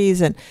and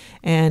parties and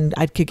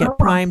I could get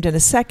primed in a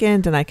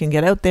second and I can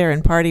get out there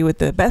and party with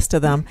the best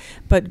of them.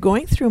 But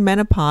going through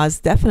menopause,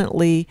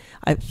 definitely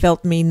I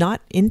felt me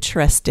not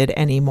interested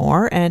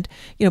anymore. And,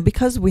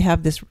 because we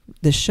have this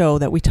show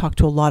that we talk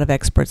to a lot of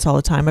experts all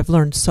the time, I've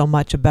learned so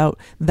much about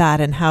that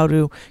and how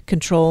to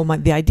control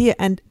the idea.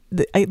 And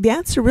the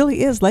answer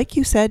really is, like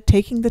you said,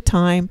 taking the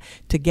time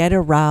to get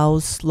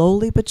aroused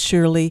slowly but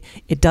surely.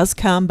 It does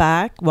come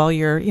back while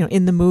you're,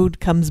 in the mood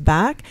comes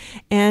back.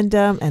 And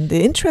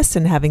the interest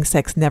in having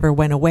sex never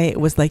went away. It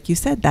was, like you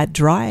said, that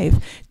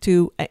drive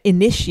to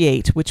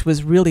initiate, which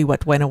was really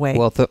what went away.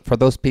 Well, for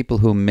those people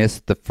who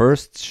missed the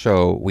first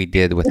show we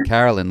did with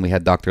Carolyn, we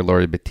had Dr.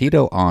 Lori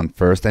Bettito on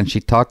first, and she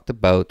talked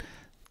about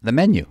the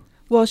menu.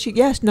 Well, she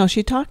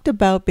talked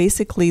about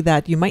basically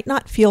that you might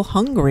not feel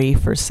hungry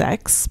for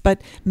sex,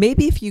 but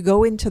maybe if you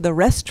go into the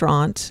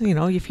restaurant,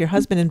 if your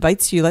husband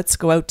invites you, let's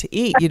go out to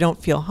eat, you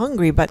don't feel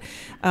hungry. But,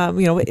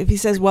 if he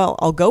says, well,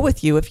 I'll go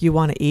with you if you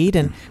want to eat.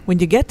 And when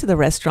you get to the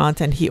restaurant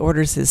and he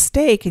orders his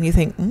steak and you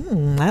think,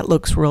 that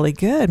looks really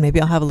good. Maybe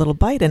I'll have a little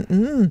bite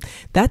and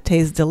that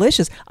tastes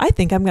delicious. I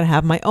think I'm going to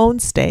have my own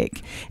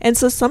steak. And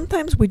so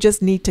sometimes we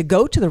just need to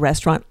go to the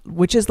restaurant,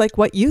 which is like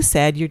what you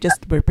said.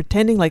 We're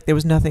pretending like there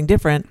was nothing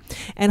different,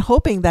 and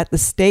hoping that the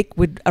steak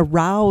would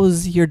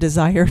arouse your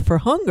desire for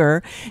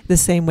hunger the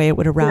same way it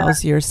would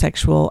arouse your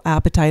sexual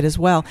appetite as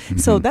well. Mm-hmm.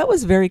 So that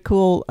was very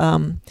cool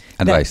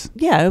advice.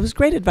 It was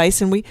great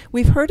advice, and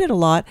we've heard it a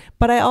lot.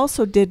 But I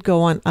also did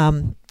go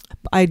on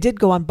I did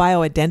go on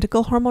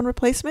bioidentical hormone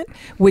replacement,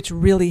 which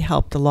really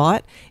helped a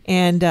lot.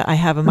 And I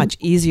have a much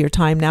easier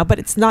time now, but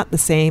it's not the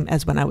same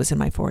as when I was in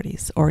my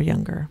 40s or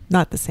younger.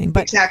 Not the same,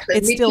 but exactly.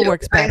 it still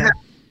works better.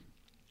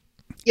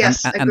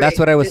 Yes, and that's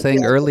what I was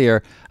saying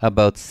earlier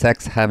about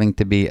sex having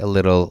to be a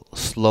little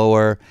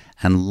slower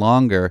and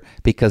longer,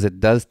 because it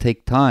does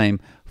take time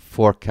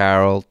for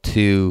Carol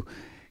to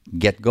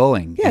get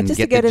going and just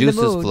get to get the in the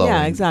juices mood. flowing.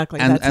 Yeah, exactly.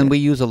 And we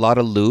use a lot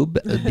of lube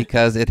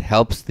because it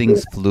helps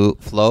things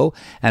flow.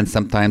 And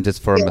sometimes it's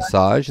for a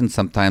massage, and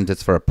sometimes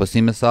it's for a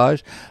pussy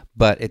massage.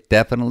 But it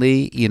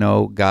definitely,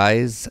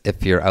 guys,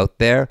 if you're out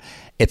there,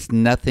 it's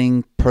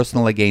nothing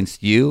personal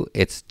against you.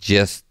 It's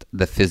just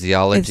the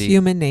physiology, it's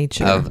human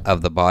nature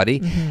of the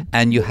body.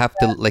 And you have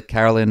to, like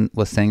Carolyn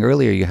was saying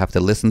earlier, you have to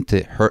listen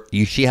to her.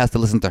 She has to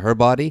listen to her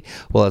body.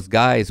 Well, as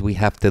guys, we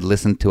have to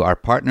listen to our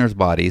partner's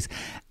bodies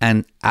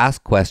and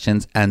ask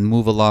questions and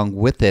move along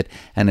with it.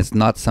 And it's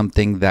not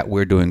something that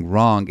we're doing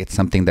wrong. It's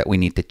something that we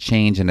need to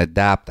change and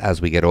adapt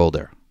as we get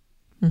older.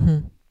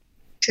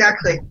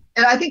 Exactly.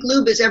 And I think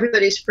lube is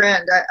everybody's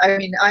friend.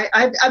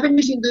 I've been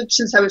using lube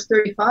since I was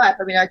 35.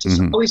 I mean, I just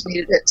always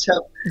needed it.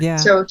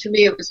 So to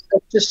me, it was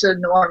just a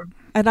norm.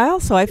 And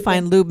I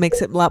find lube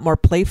makes it a lot more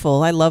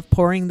playful. I love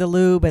pouring the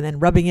lube and then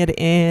rubbing it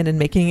in and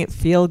making it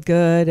feel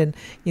good. And,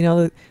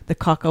 the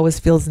cock always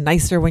feels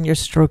nicer when you're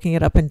stroking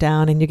it up and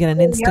down and you get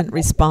an instant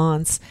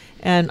response.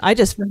 And I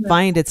just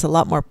find it's a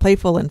lot more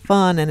playful and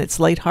fun, and it's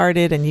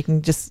lighthearted, and you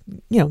can just,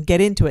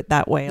 get into it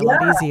that way a lot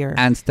easier.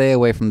 And stay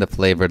away from the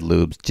flavored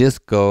lubes.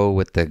 Just go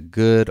with the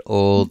good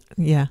old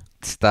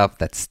stuff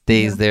that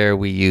stays there.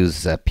 We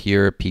use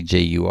pure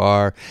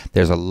PJUR.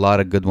 There's a lot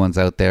of good ones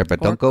out there,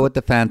 but don't go with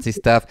the fancy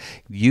stuff.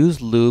 Use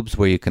lubes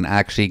where you can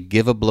actually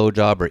give a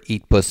blowjob or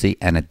eat pussy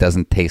and it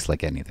doesn't taste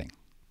like anything.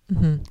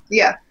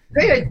 Yeah,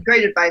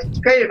 great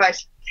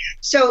advice.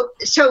 So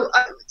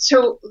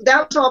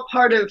that was all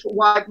part of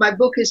why my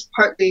book is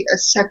partly a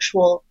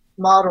sexual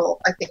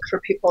model, I think, for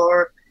people,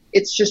 or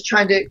it's just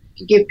trying to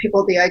give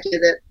people the idea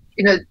that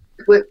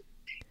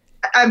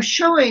I'm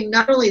showing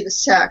not only the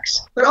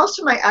sex, but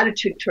also my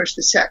attitude towards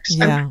the sex.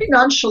 Yeah. I'm pretty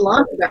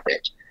nonchalant about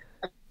it.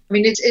 I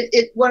mean,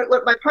 what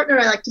my partner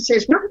and I like to say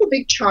is, we don't have a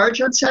big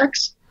charge on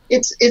sex.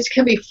 It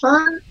can be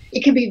fun.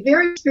 It can be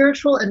very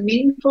spiritual and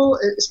meaningful,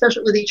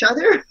 especially with each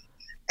other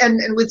and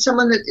with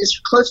someone that is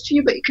close to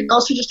you, but you can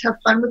also just have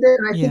fun with it.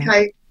 And I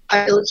think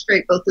I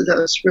illustrate both of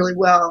those really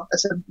well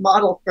as a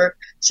model for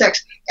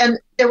sex. And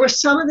there were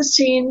some of the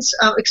scenes,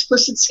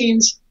 explicit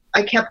scenes,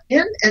 I kept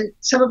in, and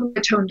some of them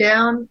I toned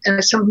down,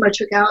 and some of them I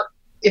took out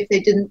if they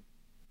didn't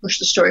move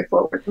the story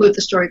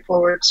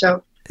forward.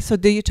 So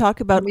do you talk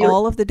about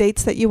all of the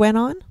dates that you went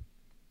on?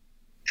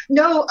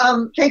 No,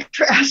 thanks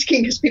for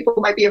asking, because people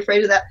might be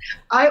afraid of that.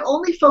 I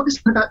only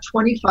focused on about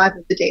 25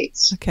 of the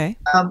dates. Okay.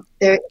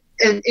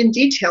 In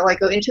detail, I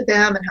go into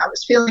them and how I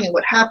was feeling and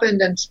what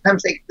happened, and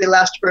sometimes they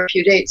last for a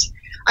few dates.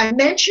 I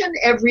mention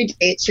every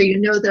date so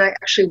you know that I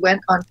actually went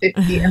on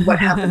 50 and what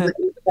happened with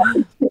each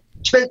one.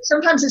 But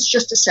sometimes it's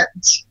just a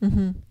sentence.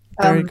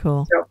 Very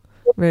cool.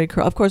 Very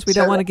cool. Of course, we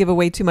don't want to give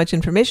away too much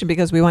information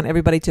because we want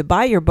everybody to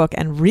buy your book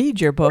and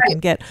read your book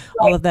and get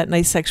all of that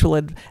nice sexual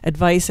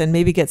advice and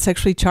maybe get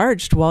sexually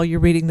charged while you're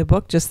reading the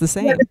book just the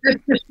same. Yeah,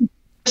 there's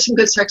some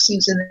good sex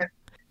scenes in there.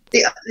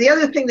 The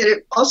other thing that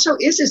it also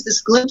is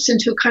this glimpse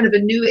into kind of a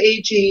new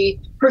agey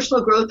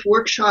personal growth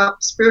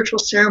workshop, spiritual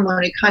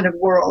ceremony kind of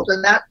world.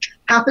 And that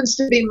happens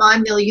to be my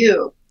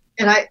milieu.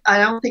 And I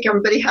don't think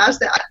everybody has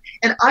that.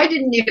 And I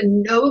didn't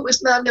even know it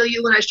was my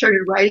milieu when I started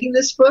writing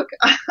this book.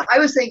 I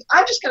was thinking,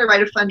 I'm just going to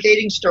write a fun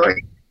dating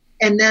story.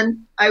 And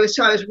then I was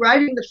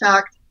writing the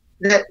fact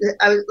that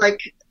I was like,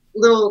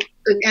 little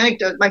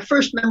anecdote. My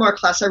first memoir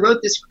class, I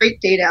wrote this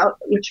great date out,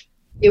 which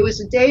it was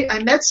a date.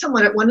 I met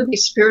someone at one of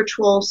these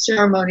spiritual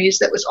ceremonies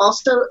that was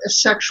also a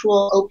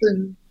sexual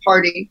open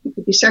party. You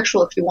could be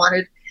sexual if you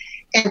wanted.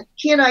 And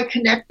he and I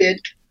connected,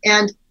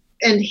 and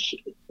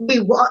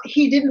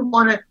we didn't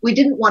want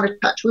to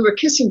touch. We were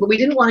kissing, but we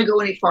didn't want to go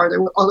any farther,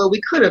 although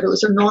we could have. It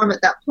was a norm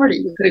at that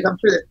party. We could have gone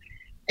further.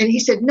 And he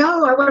said,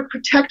 no, I want to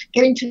protect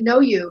getting to know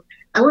you.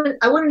 I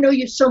want to know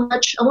you so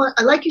much.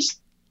 I like you so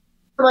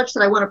much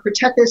that I want to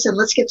protect this, and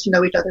let's get to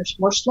know each other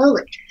more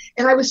slowly.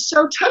 And I was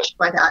so touched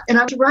by that. And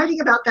I was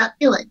writing about that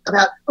feeling,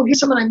 about, here's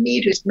someone I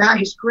meet who's mad,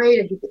 he's great,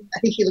 and I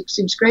think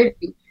seems great.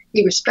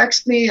 He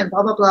respects me, and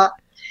blah, blah, blah.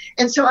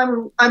 And so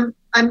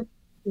I'm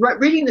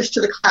reading this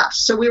to the class.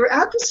 So we were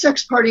at the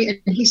sex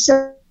party, and he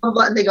said, blah,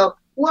 blah, and they go,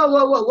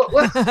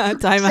 whoa.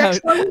 Time out.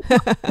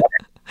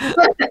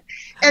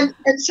 and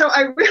so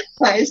I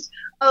realized,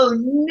 oh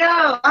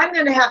no, I'm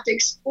going to have to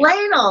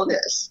explain all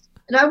this.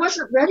 And I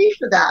wasn't ready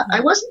for that.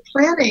 I wasn't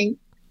planning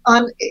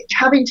on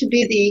having to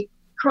be the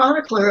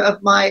chronicler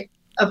of my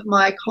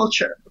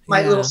culture,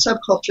 my little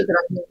subculture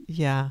that I'm in.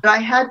 Yeah. But I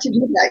had to do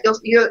that.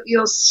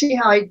 You'll see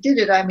how I did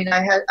it. I mean,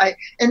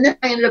 and then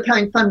I ended up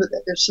having fun with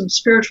it. There's some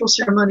spiritual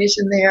ceremonies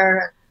in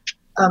there,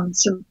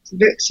 some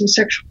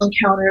sexual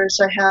encounters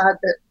I had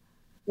that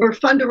were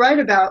fun to write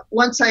about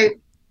once I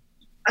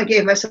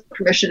gave myself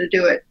permission to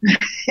do it.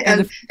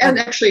 and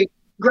actually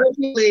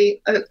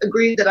grudgingly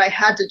agreed that I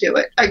had to do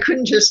it. I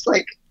couldn't just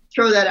like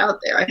throw that out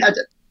there. I had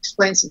to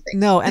explain some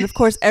things. No, and of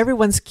course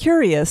everyone's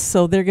curious,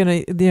 so they're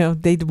gonna,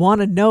 they'd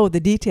want to know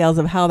the details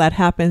of how that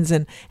happens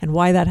and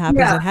why that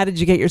happens and how did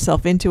you get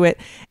yourself into it.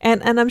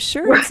 And I'm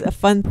sure it's a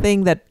fun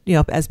thing that,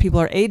 as people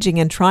are aging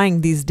and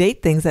trying these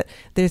date things, that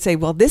they say,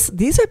 well,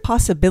 these are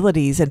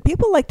possibilities, and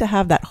people like to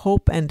have that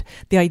hope and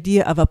the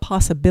idea of a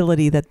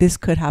possibility that this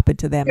could happen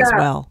to them as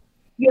well.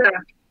 Yeah.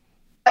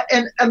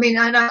 And I mean,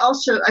 and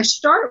I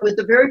start with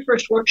the very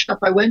first workshop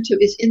I went to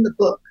is in the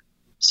book.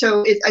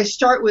 So I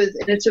start with,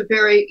 and it's a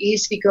very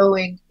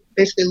easygoing,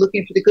 basically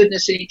looking for the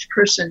goodness in each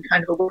person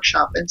kind of a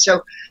workshop. And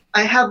so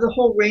I have the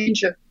whole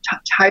range of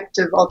types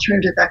of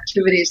alternative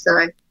activities that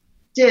I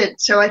did.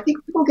 So I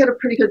think people get a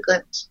pretty good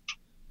glimpse.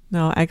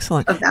 No,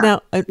 excellent.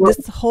 Now,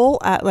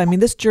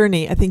 this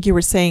journey, I think you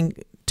were saying,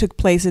 took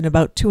place in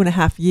about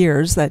 2.5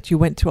 years that you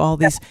went to all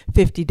these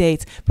 50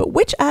 dates. But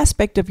which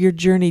aspect of your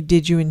journey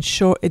did you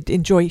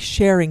enjoy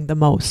sharing the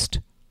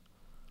most?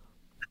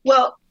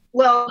 Well,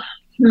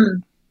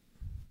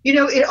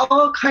 it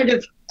all kind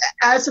of,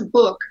 as a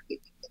book,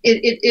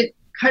 it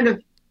kind of,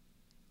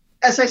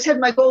 as I said,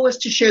 my goal was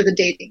to share the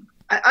dating.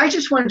 I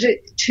just wanted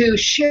to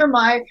share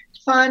my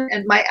fun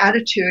and my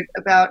attitude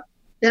about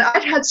that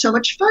I'd had so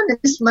much fun and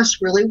this must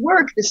really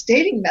work, this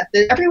dating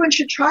method. Everyone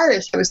should try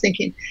this, I was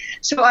thinking.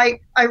 So I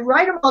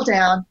write them all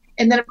down,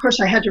 and then, of course,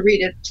 I had to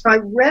read it. So I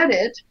read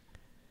it,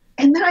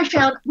 and then I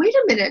found, wait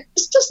a minute,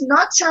 this does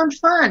not sound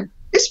fun.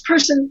 This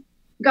person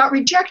got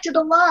rejected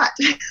a lot.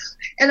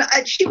 And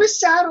she was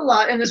sad a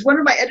lot. And as one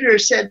of my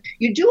editors said,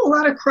 you do a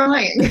lot of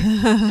crying.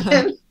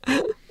 and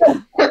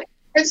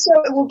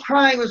so,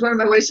 crying was one of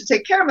my ways to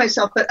take care of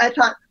myself. But I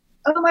thought,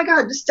 oh my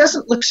God, this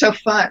doesn't look so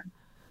fun.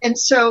 And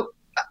so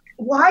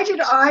why did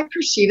I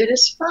perceive it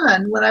as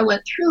fun when I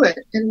went through it?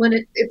 And when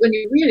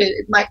you read it,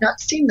 it might not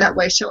seem that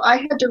way. So I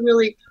had to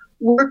really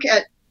work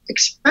at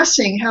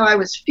expressing how I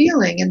was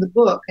feeling in the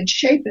book and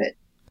shape it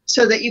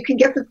so that you can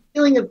get the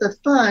feeling of the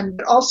fun,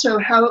 but also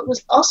how it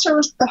was also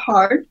the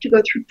hard to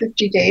go through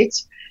 50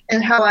 dates,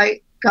 and how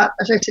I got,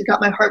 as I said,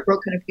 got my heart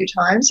broken a few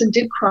times and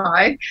did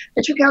cry.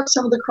 I took out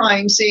some of the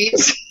crying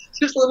scenes.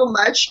 Just a little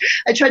much.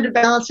 I tried to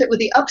balance it with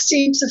the up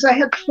scenes, since I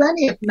had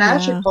plenty of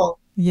magical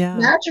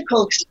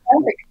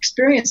ecstatic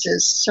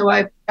experiences. So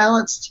I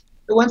balanced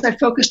the ones I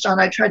focused on.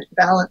 I tried to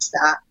balance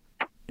that.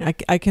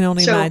 I can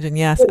only imagine.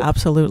 Yes,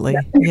 absolutely.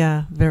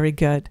 Yeah, very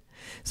good.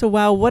 So,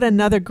 wow, what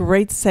another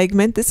great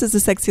segment. This is The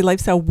Sexy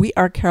Lifestyle. We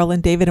are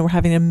Carolyn David, and we're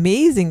having an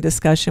amazing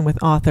discussion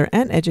with author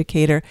and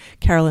educator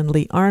Carolyn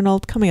Lee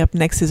Arnold. Coming up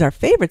next is our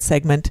favorite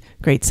segment,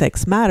 Great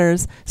Sex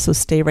Matters. So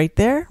stay right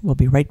there. We'll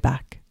be right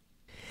back.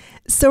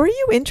 So are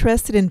you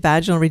interested in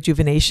vaginal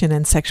rejuvenation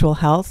and sexual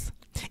health?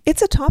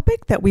 It's a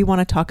topic that we want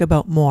to talk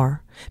about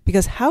more,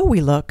 because how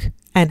we look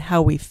and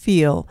how we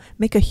feel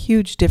make a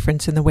huge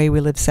difference in the way we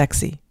live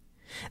sexy.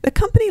 The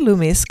company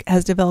Lumisk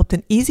has developed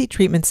an easy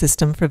treatment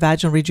system for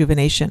vaginal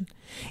rejuvenation.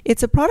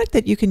 It's a product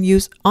that you can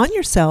use on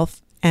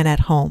yourself and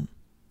at home.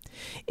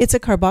 It's a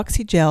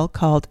carboxy gel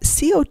called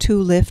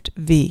CO2 Lift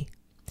V.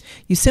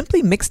 You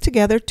simply mix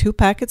together 2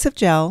 packets of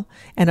gel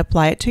and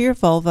apply it to your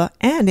vulva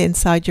and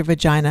inside your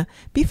vagina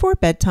before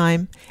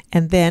bedtime,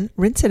 and then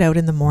rinse it out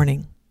in the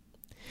morning.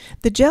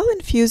 The gel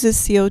infuses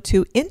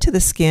CO2 into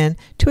the skin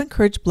to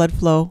encourage blood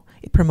flow.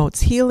 It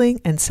promotes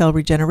healing and cell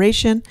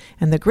regeneration,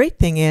 and the great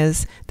thing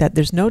is that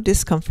there's no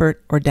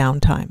discomfort or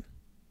downtime.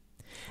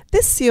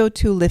 This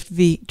CO2 Lift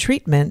V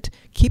treatment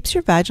keeps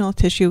your vaginal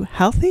tissue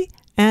healthy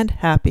and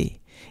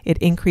happy. It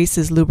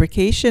increases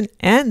lubrication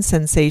and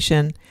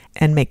sensation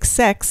and makes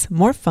sex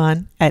more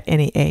fun at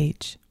any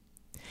age.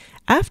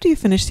 After you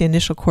finish the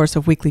initial course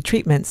of weekly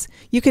treatments,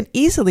 you can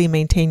easily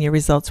maintain your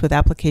results with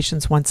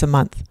applications once a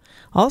month.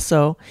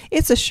 Also,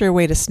 it's a sure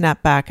way to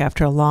snap back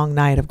after a long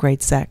night of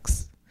great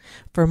sex.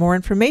 For more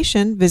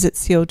information, visit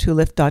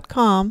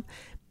co2lift.com,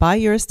 buy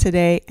yours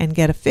today, and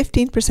get a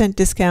 15%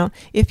 discount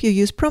if you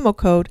use promo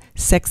code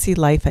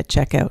SEXYLIFE at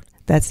checkout.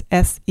 That's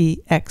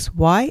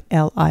SEXYLIFE.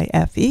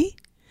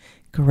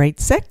 Great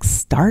sex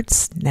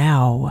starts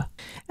now.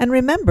 And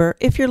remember,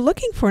 if you're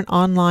looking for an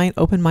online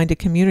open-minded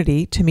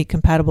community to meet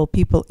compatible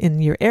people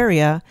in your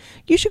area,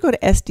 you should go to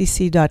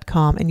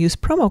sdc.com and use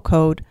promo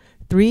code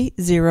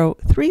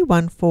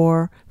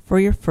 30314 for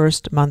your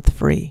first month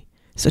free.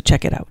 So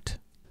check it out.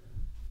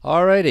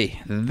 Alrighty,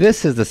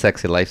 this is The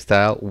Sexy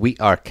Lifestyle. We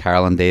are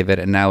Carolyn David,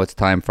 and now it's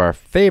time for our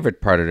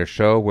favorite part of the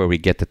show, where we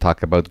get to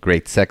talk about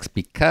great sex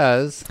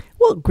because...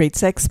 well, great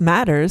sex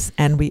matters,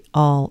 and we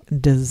all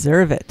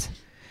deserve it.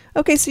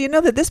 Okay, so you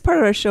know that this part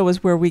of our show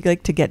is where we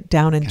like to get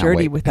down and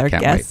dirty with our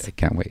guests. I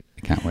can't wait.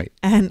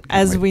 And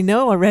as we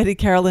know already,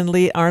 Carolyn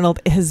Lee Arnold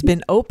has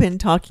been open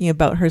talking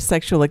about her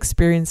sexual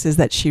experiences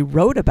that she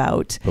wrote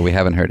about. But we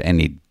haven't heard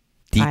any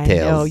details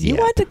yet. I know. You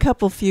want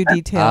a few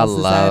details. I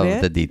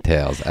love the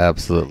details.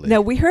 Absolutely.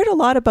 Now, we heard a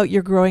lot about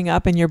your growing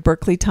up and your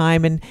Berkeley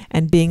time and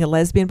being a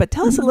lesbian, but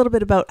tell us a little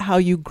bit about how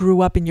you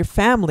grew up in your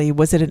family.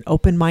 Was it an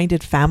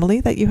open-minded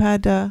family that you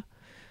had?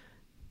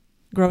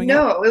 growing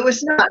up? No, it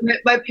was not.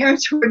 My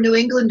parents were New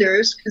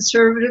Englanders,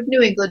 conservative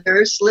New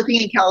Englanders,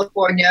 living in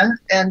California,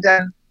 and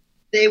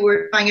they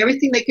were trying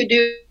everything they could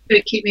do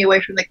to keep me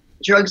away from the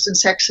drugs and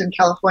sex in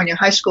California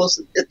high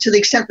schools, to the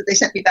extent that they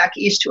sent me back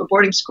east to a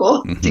boarding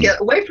school to get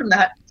away from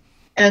that.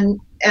 And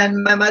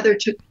my mother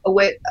took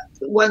away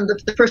one of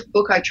the first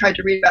book I tried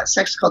to read about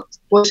sex, called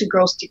Boys and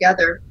Girls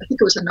Together. I think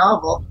it was a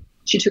novel.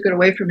 She took it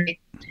away from me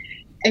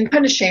and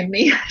kind of shamed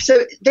me.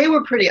 So they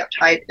were pretty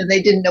uptight, and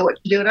they didn't know what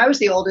to do. And I was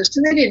the oldest,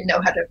 and they didn't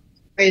know how to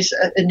raise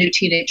a new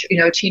teenager,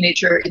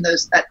 teenager in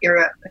that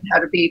era, and how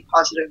to be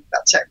positive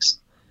about sex.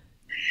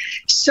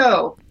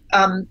 So,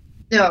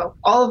 no,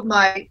 all of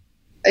my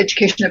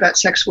education about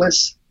sex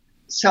was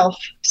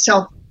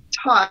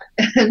self-taught.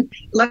 And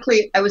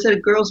luckily, I was at a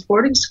girls'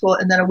 boarding school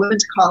and then a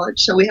women's college,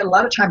 so we had a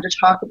lot of time to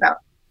talk about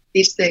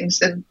these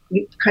things, and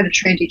we kind of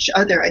trained each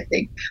other, I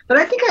think. But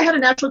I think I had a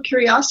natural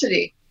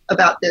curiosity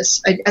about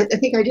this. I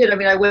think I did. I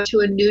mean, I went to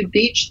a nude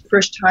beach the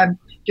first time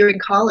during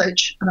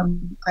college.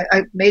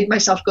 I made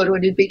myself go to a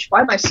nude beach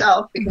by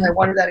myself because I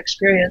wanted that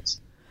experience.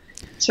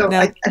 So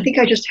now, I think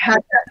I just had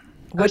that.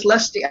 I was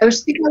lusty. I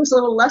was thinking I was a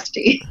little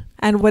lusty.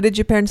 And what did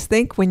your parents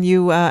think when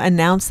you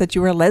announced that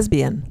you were a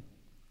lesbian?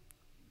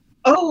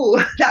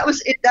 Oh, that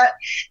was it. That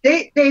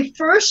they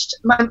first,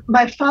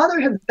 my father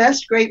had the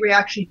best great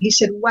reaction. He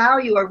said, "Wow,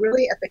 you are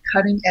really at the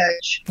cutting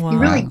edge. Wow. You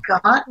really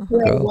got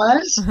where it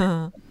was.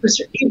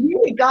 You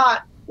really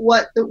got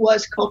what it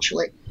was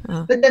culturally."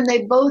 But then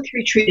they both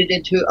retreated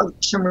into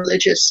some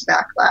religious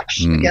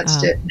backlash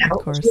against it. Now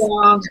it was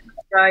wrong, and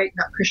not right,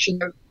 not Christian.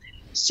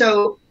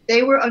 So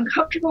they were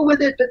uncomfortable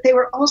with it, but they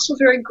were also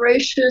very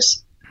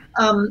gracious.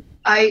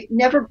 I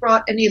never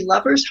brought any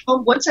lovers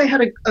home. Once I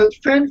had a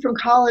friend from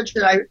college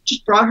that I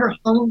just brought her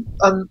home.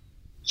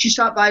 She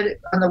stopped by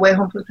on the way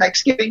home from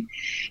Thanksgiving.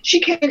 She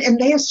came in, and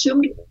they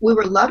assumed we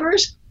were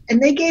lovers,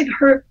 and they gave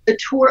her the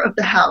tour of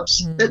the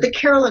house, the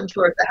Carolyn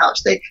tour of the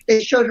house.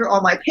 They showed her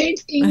all my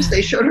paintings.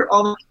 They showed her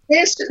all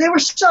they were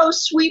so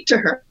sweet to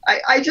her.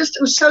 I just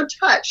was so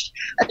touched.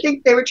 I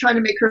think they were trying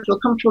to make her feel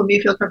comfortable,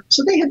 me feel comfortable.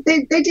 So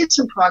they did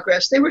some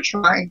progress. They were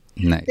trying.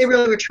 Nice. They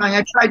really were trying.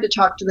 I tried to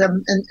talk to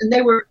them, and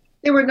they were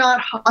not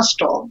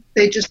hostile.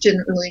 They just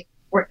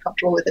weren't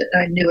comfortable with it,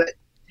 and I knew it.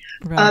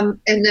 Right.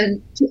 And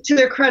then to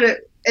their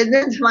credit, and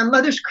then to my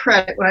mother's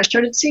credit, when I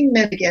started seeing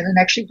men again and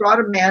actually brought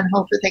a man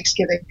home for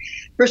Thanksgiving,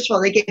 first of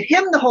all, they gave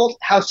him the whole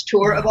house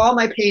tour of all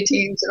my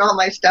paintings and all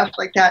my stuff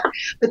like that.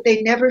 But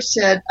they never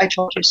said, "I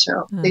told you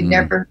so." They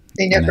never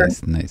they never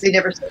said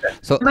that.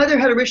 So my mother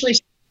had originally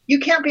said, "You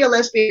can't be a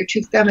lesbian, you're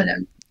too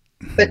feminine."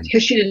 But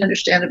because she didn't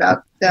understand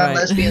about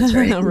lesbians or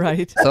anything.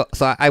 Right.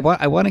 So I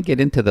want to get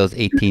into those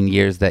 18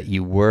 years that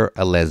you were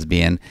a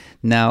lesbian.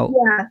 Now,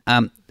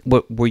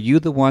 were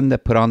you the one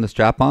that put on the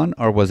strap-on,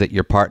 or was it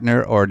your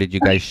partner, or did you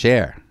guys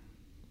share?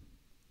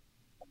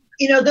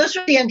 Those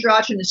were the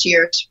androgynous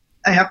years,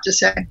 I have to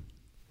say.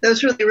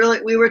 Those were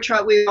we were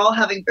all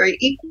having very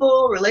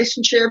equal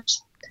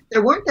relationships.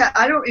 There weren't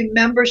I don't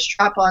remember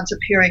strap-ons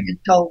appearing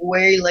until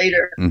way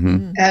later.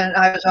 And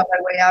I was on my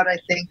way out, I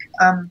think.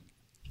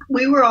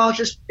 We were all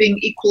just being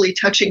equally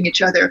touching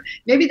each other.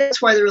 Maybe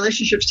that's why the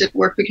relationships didn't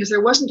work, because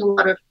there wasn't a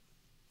lot of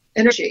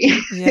energy.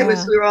 Yeah.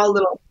 We were all a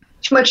little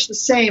too much the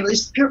same. At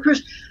least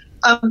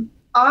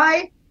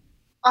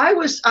I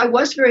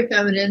was very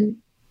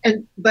feminine,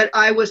 but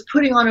I was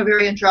putting on a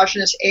very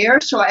androgynous air.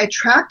 So I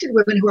attracted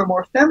women who were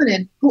more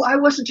feminine, who I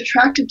wasn't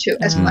attracted to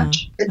as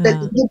much. That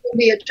gave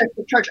me a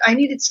charge. I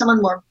needed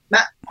someone more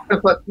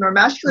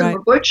masculine,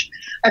 more butch.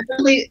 I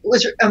finally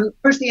was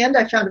towards the end.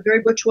 I found a very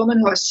butch woman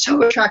who I was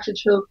so attracted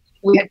to.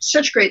 We had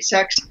such great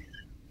sex,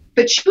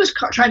 but she was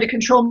trying to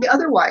control me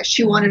otherwise.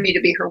 She wanted me to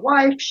be her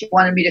wife. She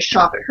wanted me to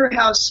shop at her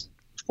house,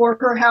 for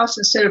her house,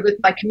 instead of with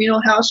my communal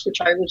house, which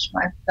that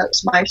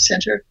was my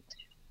center.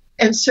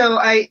 And so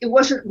it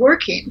wasn't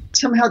working.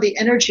 Somehow the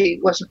energy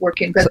wasn't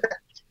working. But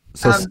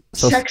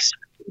sex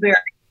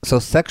there. So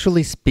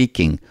sexually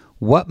speaking,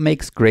 what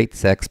makes great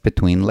sex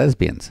between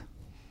lesbians?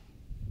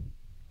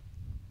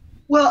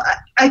 Well,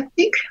 I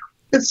think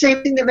the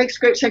same thing that makes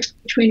great sex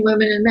between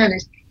women and men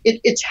is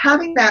it's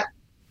having that,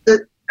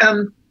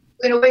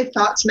 in a way,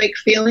 thoughts make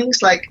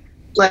feelings, like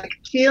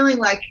feeling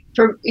like,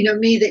 for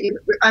me, that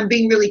I'm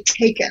being really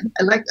taken.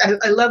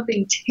 I love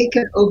being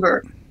taken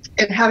over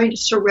and having to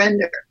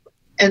surrender.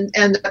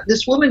 And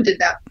this woman did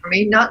that for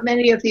me. Not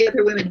many of the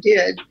other women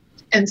did.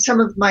 And some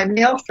of my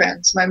male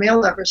friends, my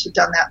male lovers, have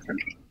done that for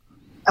me.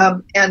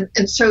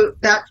 And so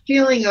that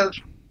feeling of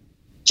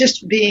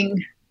just being,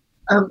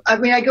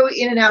 I go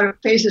in and out of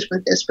phases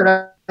with this,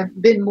 but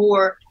I've been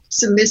more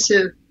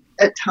submissive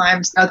at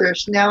times than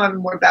others. Now I'm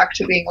more back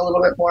to being a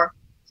little bit more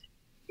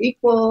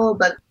equal,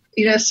 but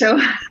so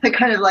I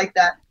kind of like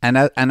that. And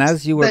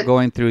as you were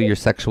going through your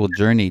sexual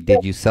journey,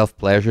 did you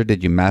self-pleasure?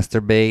 Did you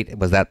masturbate?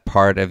 Was that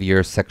part of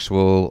your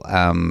sexual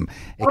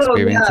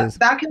experiences?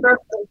 Oh, yeah.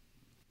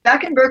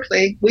 Back in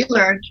Berkeley, we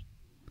learned,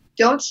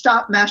 don't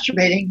stop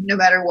masturbating no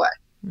matter what.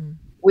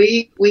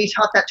 We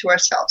taught that to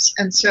ourselves.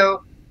 And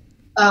so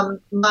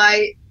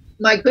my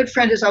good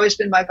friend has always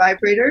been my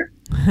vibrator.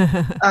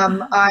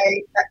 I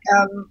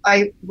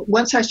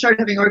once I started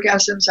having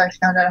orgasms, I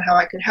found out how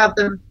I could have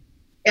them,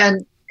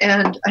 and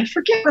I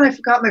forget when I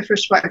forgot my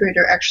first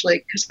vibrator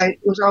actually, because I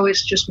was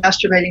always just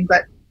masturbating,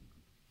 but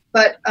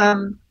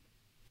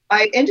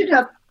I ended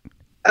up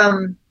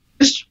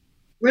just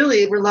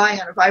really relying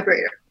on a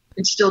vibrator,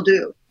 and still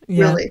do,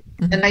 really.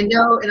 Mm-hmm. And I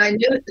knew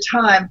at the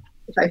time,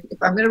 if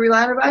I'm going to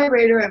rely on a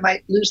vibrator, I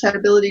might lose that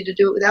ability to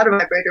do it without a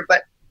vibrator,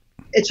 but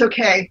it's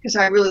okay because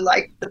I really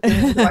like the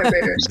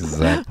vibrators.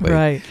 Exactly.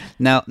 Right.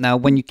 Now,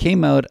 when you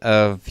came out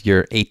of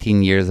your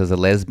 18 years as a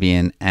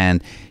lesbian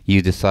and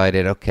you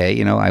decided,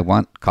 okay, I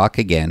want cock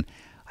again,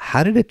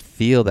 how did it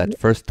feel that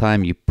first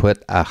time you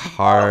put a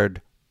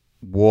hard,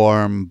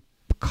 warm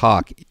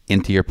cock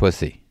into your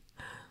pussy?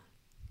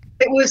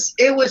 It was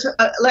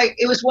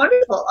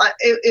wonderful.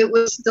 It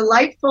was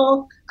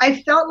delightful.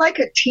 I felt like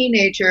a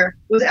teenager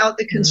without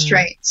the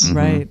constraints. Mm-hmm.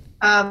 Right.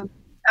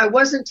 I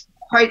wasn't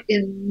quite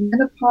in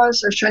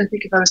menopause. I was trying to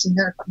think if I was in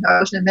menopause. No, I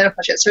wasn't in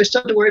menopause yet, so I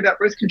still had to worry about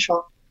birth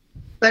control.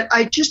 But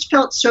I just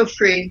felt so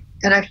free,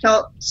 and I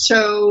felt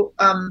so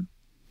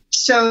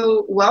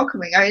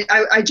welcoming.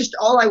 I just,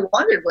 all I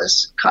wanted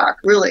was cock,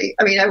 really.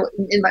 I mean,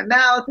 in my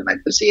mouth and my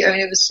pussy. I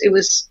mean,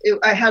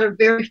 I had a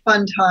very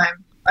fun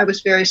time. I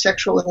was very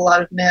sexual with a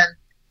lot of men,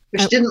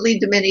 which didn't lead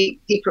to many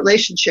deep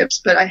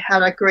relationships, but I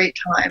had a great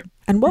time.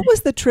 And what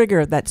was the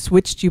trigger that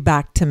switched you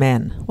back to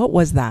men? What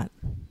was that?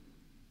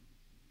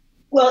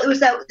 Well, it was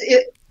that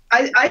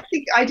I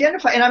think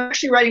identify, and I'm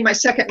actually writing my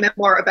second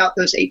memoir about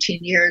those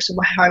 18 years and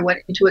how I went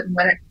into it and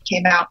when it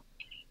came out.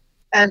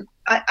 And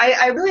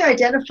I really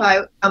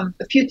identify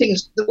a few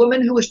things. The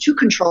woman who was too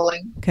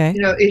controlling. Okay.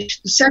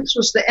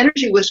 The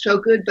energy was so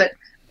good, but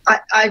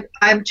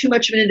I'm too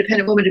much of an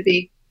independent woman to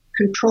be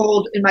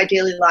controlled in my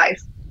daily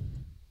life.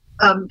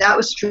 That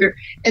was true.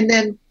 And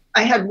then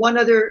I had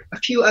a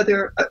few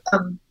other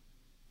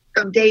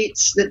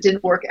dates that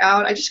didn't work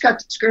out. I just got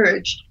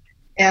discouraged.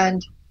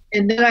 And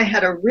then I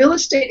had a real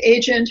estate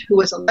agent who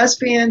was a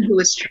lesbian who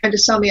was trying to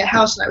sell me a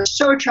house, and I was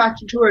so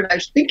attracted to her, and I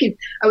was thinking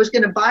I was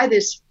going to buy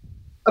this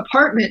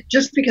apartment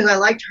just because I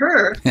liked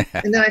her.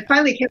 And then I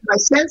finally came to my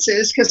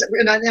senses,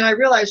 and then I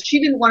realized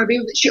she didn't want to be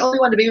with me. She only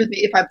wanted to be with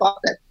me if I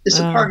bought this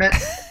apartment.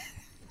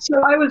 So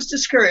I was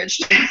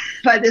discouraged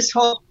by this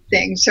whole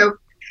thing. So,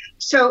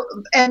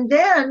 and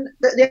then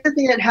the other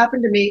thing that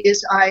happened to me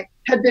is I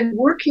had been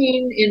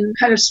working in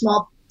kind of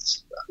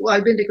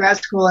I've been to grad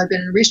school, I've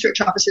been in research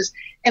offices,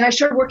 and I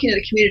started working at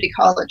a community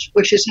college,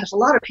 which has a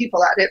lot of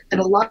people at it and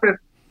a lot of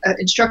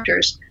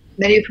instructors,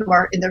 many of whom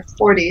are in their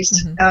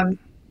 40s, mm-hmm.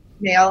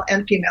 Male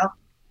and female.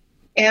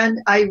 And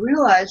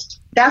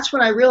that's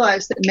when I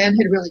realized that men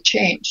had really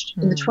changed.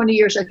 Mm-hmm. In the 20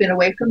 years I've been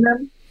away from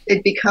them,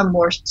 they'd become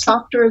more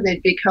softer,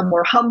 they'd become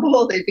more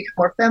humble, they'd become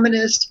more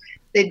feminist.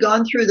 They'd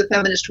gone through the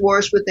feminist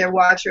wars with their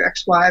wives or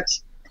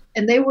ex-wives,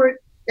 and they were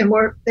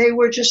more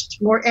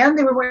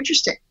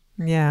interesting.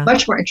 Yeah.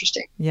 Much more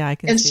interesting. Yeah, I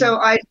can see. And so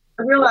I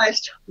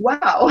realized,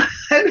 wow,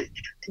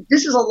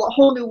 this is a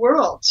whole new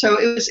world. So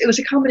it was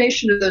a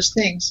combination of those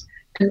things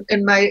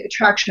and my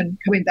attraction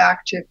coming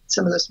back to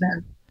some of those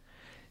men.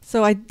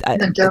 So I get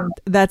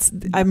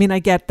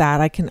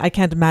that. I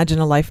can't imagine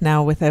a life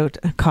now without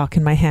a cock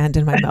in my hand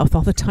in my mouth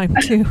all the time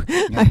too.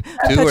 Yeah.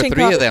 Two or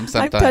three of them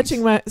sometimes. I'm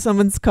touching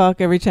someone's cock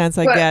every chance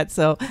I get.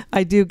 So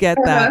I do get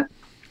that.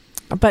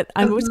 But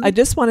I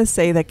just want to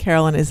say that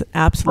Carolyn is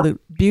absolute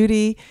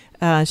beauty.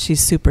 She's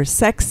super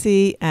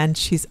sexy, and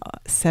she's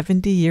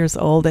 70 years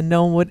old, and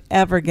no one would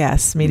ever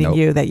guess meeting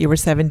you that you were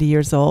 70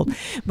 years old.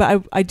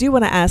 But I do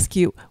want to ask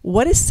you,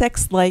 what is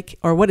sex like,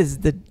 or what is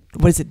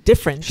it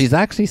different? She's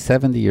actually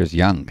 70 years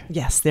young.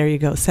 Yes, there you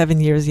go, 7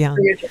 years young.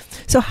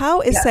 So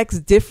how is sex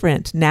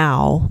different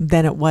now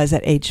than it was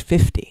at age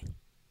 50?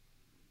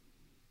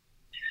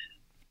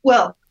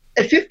 Well,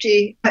 at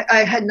 50,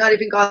 I had not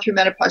even gone through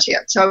menopause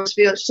yet, so I was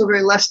still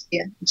very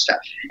lesbian and stuff.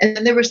 And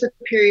then there was the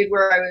period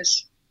where I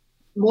was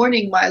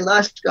mourning my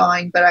lust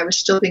going, but I was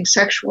still being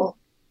sexual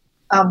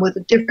with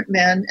a different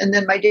men. And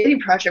then my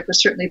dating project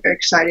was certainly very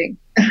exciting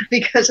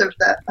because of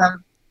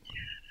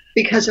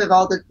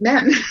all the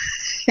men.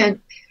 And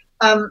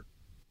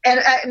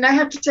I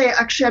have to say,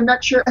 actually, I'm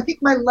not sure. I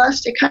think my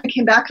lust, it kind of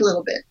came back a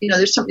little bit.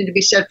 There's something to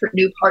be said for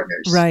new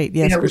partners. Right.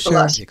 Yes, for sure.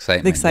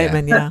 The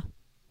excitement. Yeah.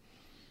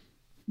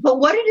 But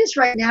what it is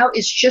right now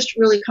is just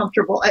really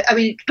comfortable. I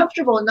mean,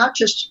 comfortable, not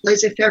just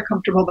laissez-faire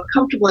comfortable, but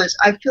comfortable is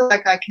I feel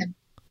like I can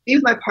be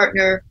with my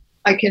partner.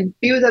 I can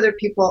be with other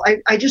people.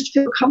 I just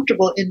feel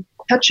comfortable in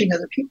touching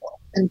other people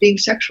and being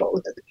sexual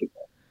with other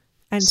people.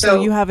 And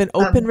so you have an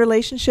open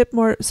relationship,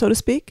 more so to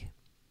speak?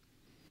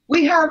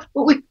 We have,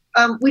 we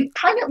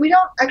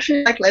don't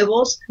actually like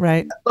labels.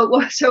 Right. But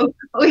what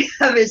we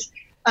have is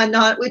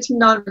it's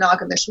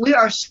non-monogamous. We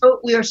are so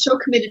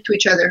committed to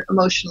each other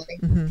emotionally.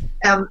 Mm-hmm.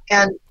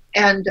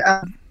 And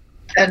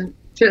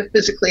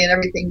physically and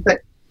everything.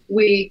 But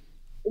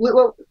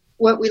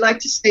what we like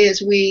to say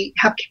is we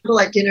have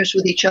candlelight dinners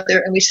with each other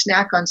and we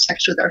snack on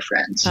sex with our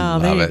friends. Oh,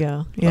 there you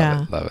go.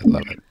 Yeah. Love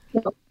it.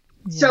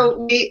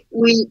 So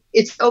we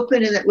it's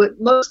open in that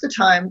most of the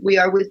time we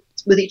are with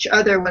each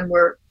other when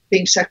we're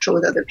being sexual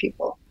with other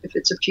people. If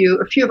it's a few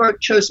of our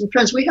chosen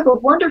friends, we have a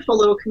wonderful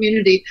little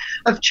community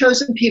of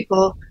chosen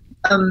people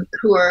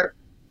who are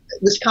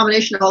this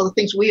combination of all the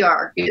things we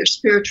are, either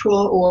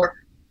spiritual or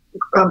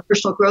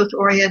personal growth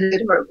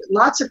oriented, or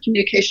lots of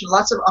communication,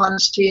 lots of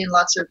honesty, and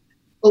lots of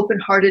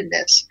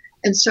open-heartedness.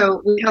 And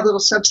so we have little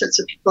subsets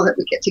of people that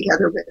we get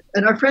together with,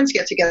 and our friends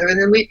get together.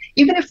 And then we,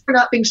 even if we're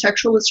not being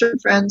sexual with certain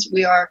friends,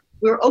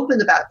 we're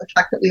open about the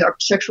fact that we are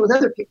sexual with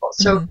other people.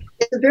 So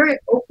it's a very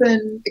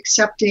open,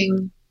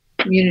 accepting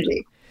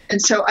community.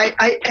 And so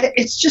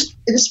it's just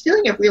this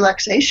feeling of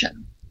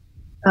relaxation.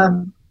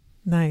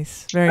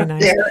 Nice, very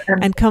nice,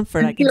 and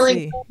comfort. I can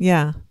see.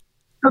 Yeah.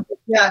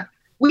 Yeah,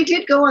 we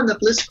did go on the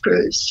Bliss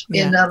Cruise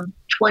in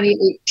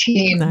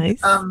 2018.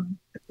 Nice.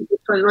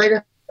 Right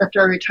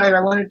after I retired,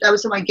 that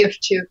was my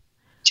gift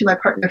to my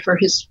partner for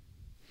his.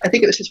 I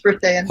think it was his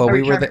birthday. And well,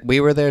 we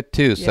were there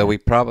too, so we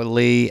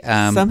probably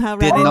somehow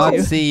did not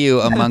see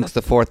you amongst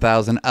the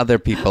 4,000 other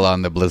people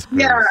on the Bliss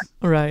Cruise. Yeah,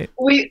 right.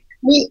 We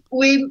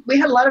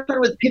had a lot of fun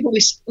with the people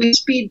we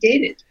speed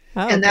dated,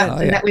 and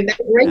that we met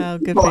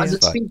great people on the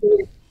speed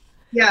dating.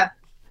 Yeah.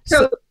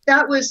 So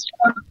that was,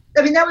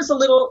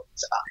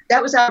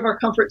 that was out of our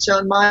comfort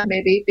zone, mine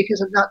maybe,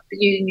 because of not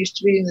being used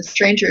to meeting with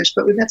strangers,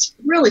 but we met some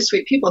really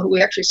sweet people who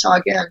we actually saw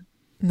again.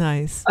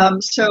 Nice.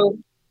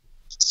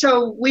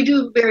 So we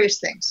do various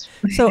things.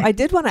 So I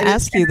did want to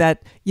ask you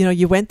that,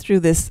 you went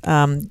through this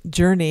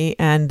journey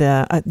and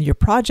your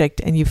project,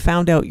 and you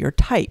found out your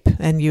type,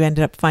 and you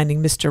ended up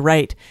finding Mr.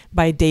 Right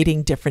by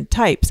dating different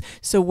types.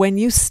 So when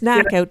you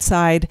snack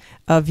outside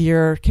of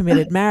your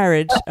committed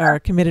marriage or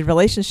committed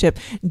relationship,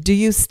 do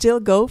you still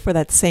go for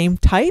that same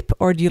type,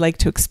 or do you like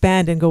to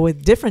expand and go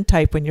with different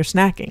type when you're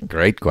snacking?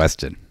 Great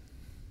question.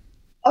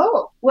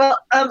 Oh, well,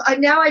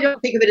 now I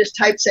don't think of it as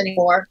types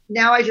anymore.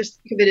 Now I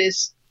just think of it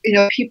as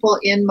people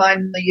in my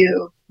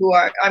milieu who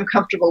I'm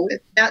comfortable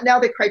with. Now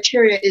the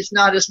criteria is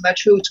not as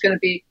much who's going to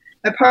be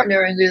my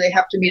partner and do they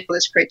have to meet all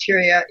this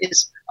criteria.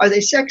 Are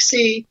they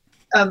sexy?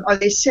 Are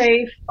they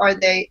safe? Are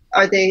they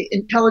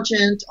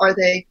intelligent? Are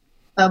they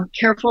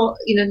careful?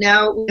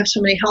 Now we have so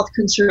many health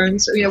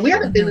concerns. We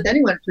haven't been with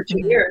anyone for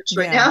 2 years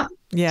right now.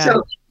 Yeah.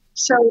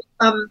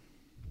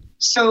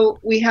 So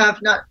we have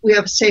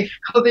safe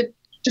COVID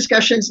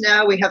discussions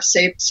now. We have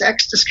safe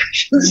sex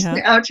discussions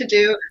now to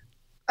do.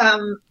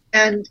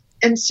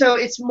 And so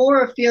it's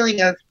more a feeling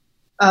of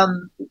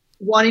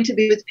wanting to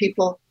be with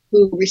people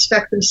who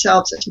respect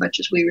themselves as much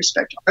as we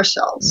respect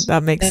ourselves.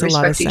 That makes a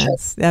lot of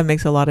sense. That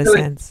makes a lot of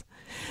sense.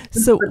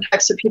 So the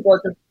types of people.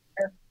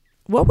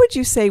 What would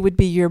you say would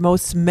be your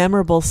most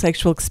memorable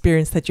sexual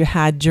experience that you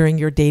had during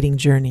your dating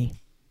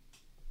journey?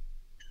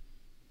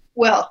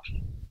 Well,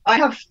 I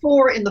have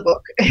 4 in the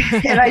book,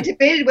 and I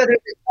debated whether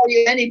to tell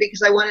you any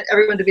because I wanted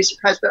everyone to be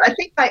surprised. But I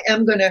think I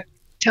am going to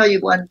tell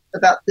you one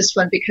about this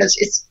one because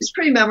it's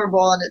pretty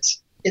memorable and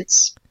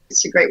it's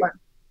a great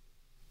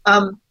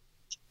one.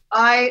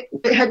 I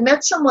had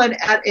met someone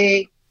at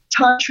a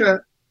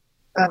tantra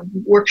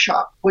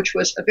workshop, which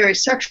was a very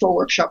sexual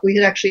workshop. We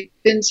had actually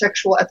been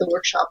sexual at the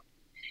workshop,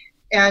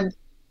 and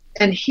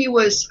he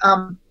was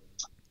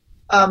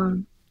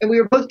and we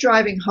were both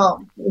driving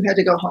home. We had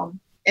to go home,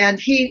 and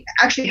he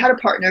actually had a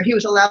partner. He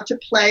was allowed to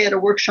play at a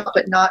workshop,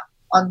 but not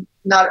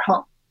at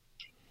home.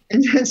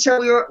 And so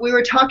we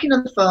were talking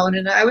on the phone,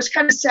 and I was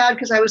kind of sad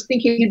because I was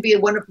thinking he'd be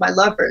one of my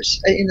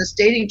lovers in this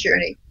dating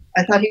journey.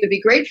 I thought he would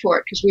be great for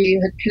it because we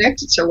had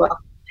connected so well.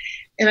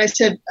 And I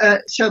said,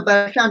 but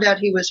I found out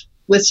he was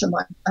with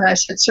someone. And I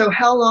said, so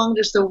how long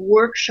does the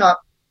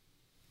workshop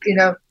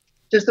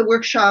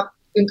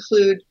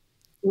include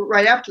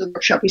right after the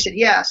workshop? He said,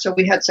 yeah. So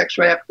we had sex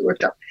right after the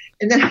workshop.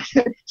 And then I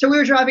said, so we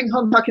were driving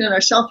home talking on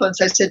our cell phones.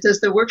 I said,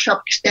 does the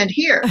workshop extend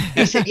here?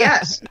 He said,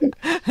 yes.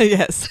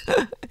 Yes.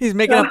 He's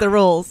making up the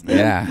rules.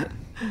 Yeah.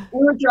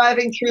 We were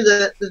driving through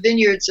the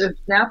vineyards of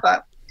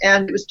Napa,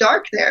 and it was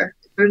dark there.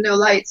 There were no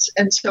lights.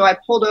 And so I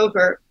pulled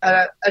over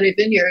at a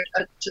vineyard,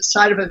 at the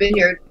side of a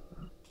vineyard.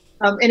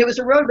 And it was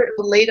a road, but it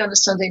was late on a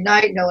Sunday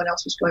night. No one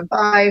else was going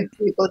by.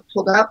 We both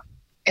pulled up.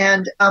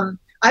 And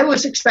I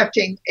was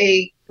expecting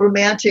a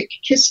romantic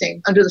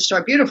kissing under the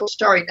star, beautiful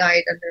starry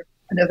night under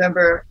a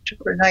November,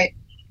 October night.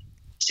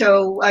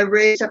 So I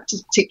raised up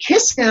to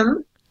kiss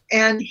him,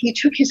 and he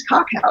took his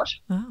cock out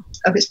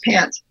of his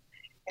pants.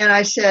 And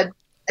I said,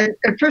 and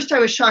at first I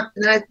was shocked,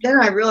 and then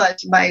I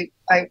realized my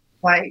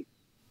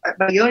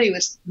yoni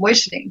was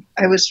moistening.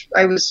 I was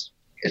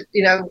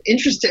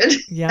interested.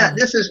 Yeah.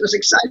 This was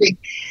exciting.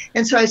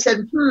 And so I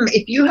said,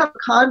 if you have a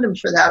condom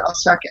for that, I'll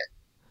suck it.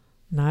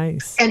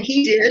 Nice. And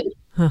he did,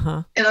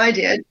 and I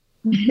did.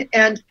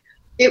 And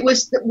it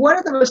was one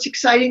of the most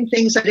exciting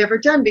things I'd ever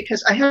done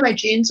because I had my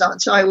jeans on.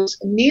 So I was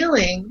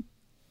kneeling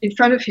in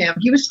front of him.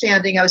 He was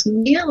standing. I was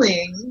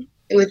kneeling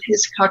with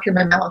his cock in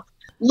my mouth,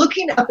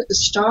 looking up at the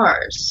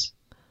stars.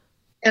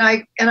 And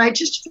I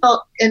just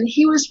felt, and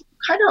he was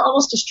kind of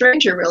almost a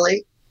stranger,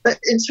 really. But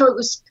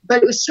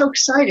it was so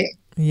exciting.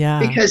 Yeah.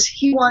 Because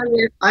he wanted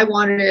it, I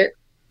wanted it,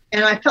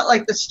 and I felt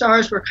like the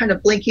stars were kind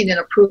of blinking in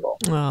approval.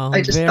 Oh,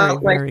 I just very,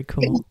 felt like very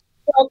cool. it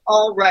felt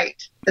all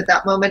right at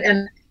that moment,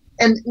 and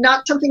and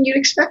not something you'd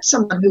expect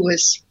someone who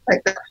was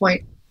at that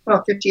point,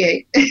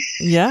 58.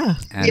 Yeah.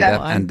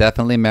 And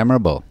definitely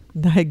memorable.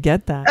 I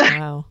get that.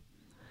 Wow.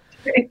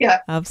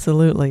 Yeah.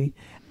 Absolutely.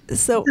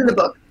 So It's in the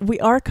book.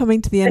 we are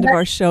coming to the end of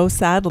our show,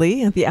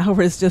 sadly. The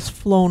hour has just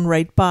flown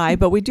right by,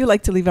 but we do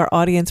like to leave our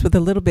audience with a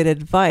little bit of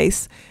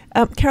advice.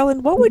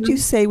 Carolyn, what would you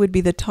say would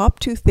be the top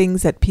 2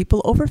 things that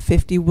people over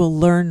 50 will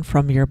learn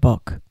from your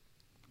book?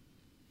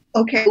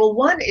 Okay, well,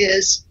 one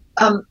is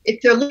if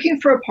they're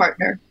looking for a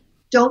partner,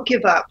 don't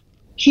give up.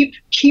 Keep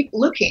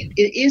looking.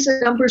 It is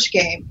a numbers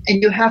game,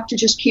 and you have to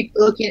just keep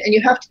looking, and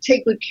you have to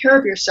take good care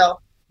of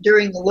yourself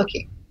during the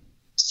looking.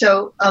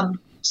 So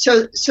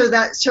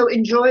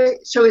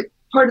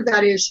part of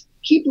that is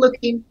keep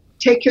looking,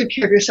 take good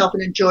care of yourself,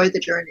 and enjoy the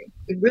journey.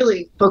 You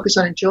really focus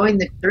on enjoying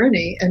the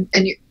journey and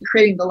you're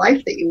creating the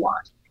life that you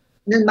want.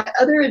 And then my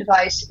other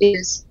advice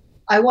is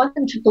I want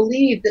them to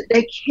believe that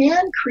they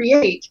can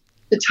create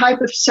the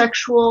type of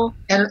sexual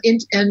and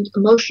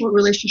emotional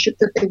relationship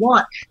that they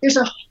want. There's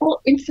a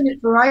whole infinite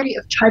variety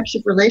of types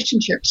of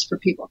relationships for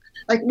people.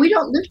 Like, we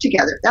don't live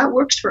together. That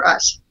works for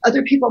us.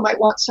 Other people might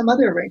want some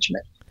other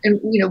arrangement. And,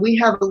 we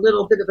have a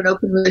little bit of an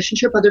open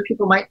relationship. Other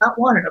people might not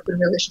want an open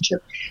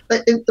relationship.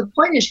 But the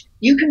point is,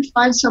 you can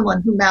find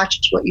someone who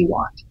matches what you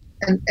want.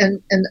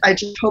 And I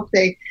just hope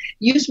they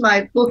use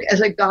my book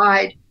as a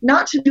guide,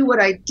 not to do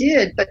what I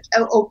did, but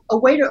a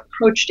way to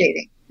approach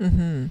dating.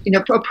 Mm-hmm.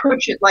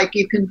 Approach it like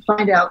you can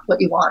find out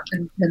what you want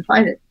and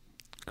find it.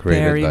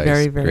 Great advice.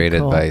 Very, very Great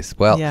cool. advice.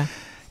 Well, yeah.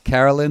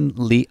 Carolyn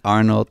Lee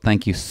Arnold,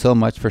 thank you so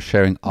much for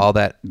sharing all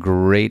that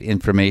great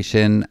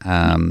information.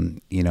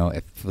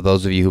 If for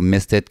those of you who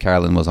missed it,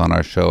 Carolyn was on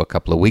our show a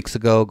couple of weeks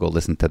ago. Go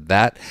listen to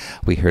that.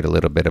 We heard a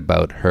little bit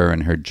about her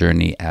and her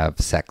journey of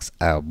sex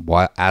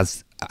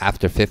as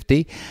after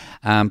 50.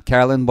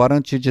 Carolyn, why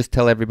don't you just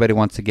tell everybody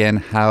once again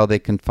how they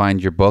can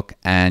find your book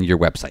and your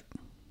website?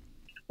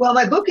 Well,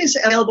 my book is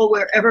available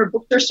wherever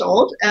books are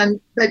sold,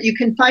 but you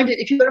can find it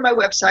if you go to my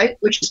website,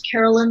 which is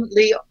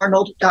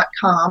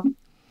carolynleearnold.com.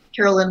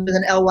 Carolyn with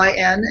an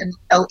L-Y-N and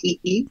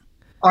L-E-E,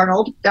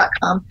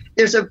 Arnold.com.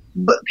 There's a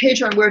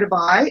page on where to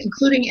buy,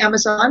 including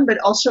Amazon, but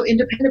also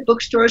independent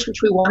bookstores,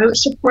 which we want to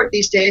support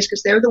these days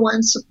because they're the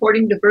ones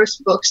supporting diverse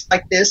books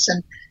like this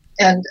and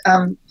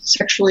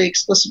sexually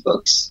explicit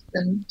books.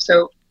 And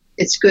so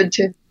it's good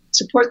to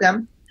support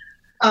them.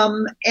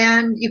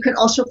 And you can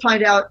also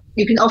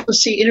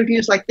see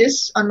interviews like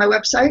this on my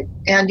website.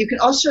 And you can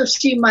also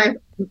see my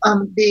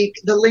the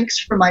links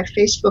for my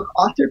Facebook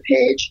author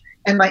page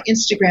and my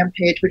Instagram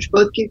page, which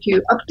both give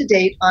you up to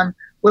date on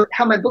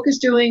how my book is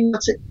doing,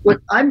 what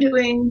I'm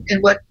doing,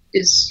 and what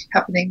is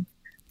happening.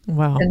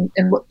 Wow. And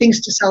what things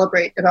to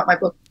celebrate about my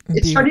book.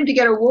 It's starting to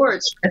get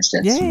awards, for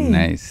instance. Yay.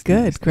 Nice.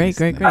 Good. Great.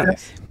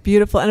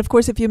 Beautiful. And of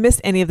course, if you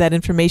missed any of that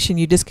information,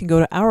 you just can go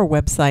to our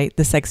website,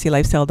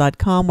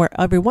 thesexylifestyle.com, where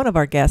every one of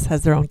our guests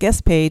has their own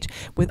guest page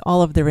with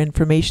all of their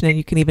information. And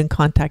you can even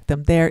contact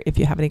them there if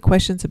you have any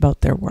questions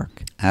about their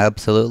work.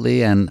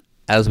 Absolutely. And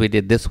as we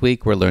did this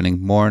week, we're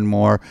learning more and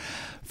more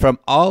from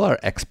all our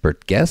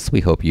expert guests. We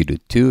hope you do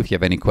too. If you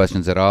have any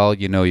questions at all,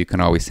 you can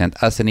always send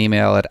us an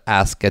email at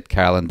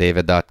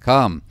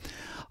ask@carolyndavid.com.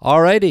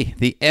 Alrighty,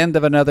 the end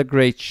of another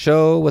great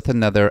show with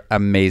another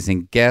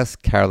amazing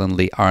guest, Carolyn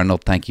Lee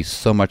Arnold. Thank you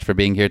so much for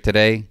being here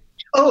today.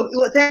 Oh,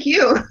 well, thank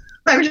you.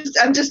 I'm in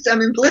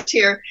bliss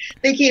here,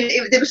 thinking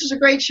this was a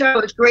great show.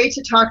 It's great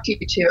to talk to you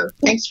too.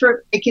 Thanks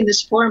for making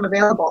this forum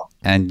available.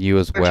 And you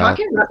as well. We're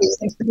talking about these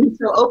things to be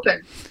so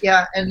open,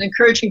 and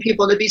encouraging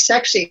people to be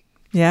sexy.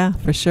 Yeah,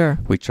 for sure.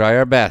 We try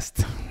our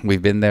best.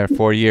 We've been there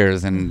 4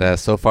 years, and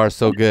so far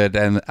so good.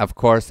 And of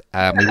course,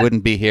 we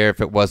wouldn't be here if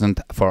it wasn't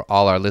for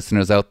all our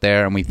listeners out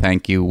there, and we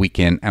thank you week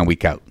in and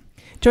week out.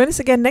 Join us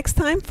again next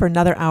time for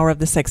another hour of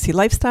The Sexy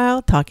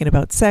Lifestyle, talking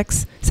about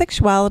sex,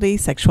 sexuality,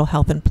 sexual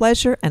health and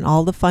pleasure, and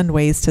all the fun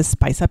ways to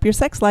spice up your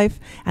sex life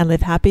and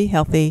live happy,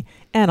 healthy,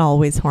 and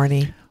always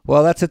horny.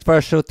 Well, that's it for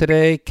our show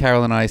today.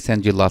 Carol and I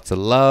send you lots of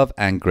love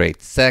and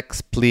great sex.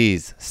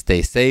 Please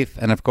stay safe.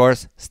 And of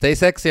course, stay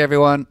sexy,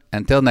 everyone.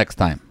 Until next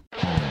time.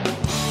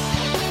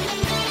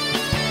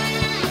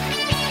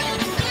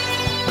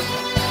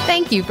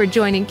 Thank you for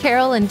joining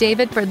Carol and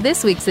David for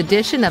this week's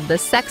edition of The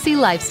Sexy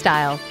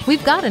Lifestyle.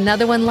 We've got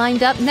another one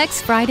lined up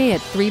next Friday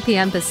at 3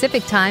 p.m.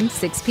 Pacific Time,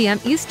 6 p.m.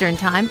 Eastern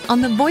Time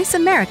on the Voice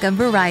America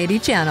Variety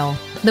Channel.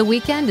 The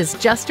weekend is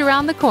just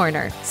around the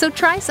corner, so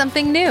try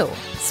something new.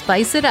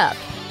 Spice it up,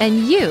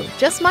 and you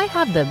just might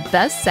have the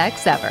best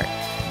sex ever.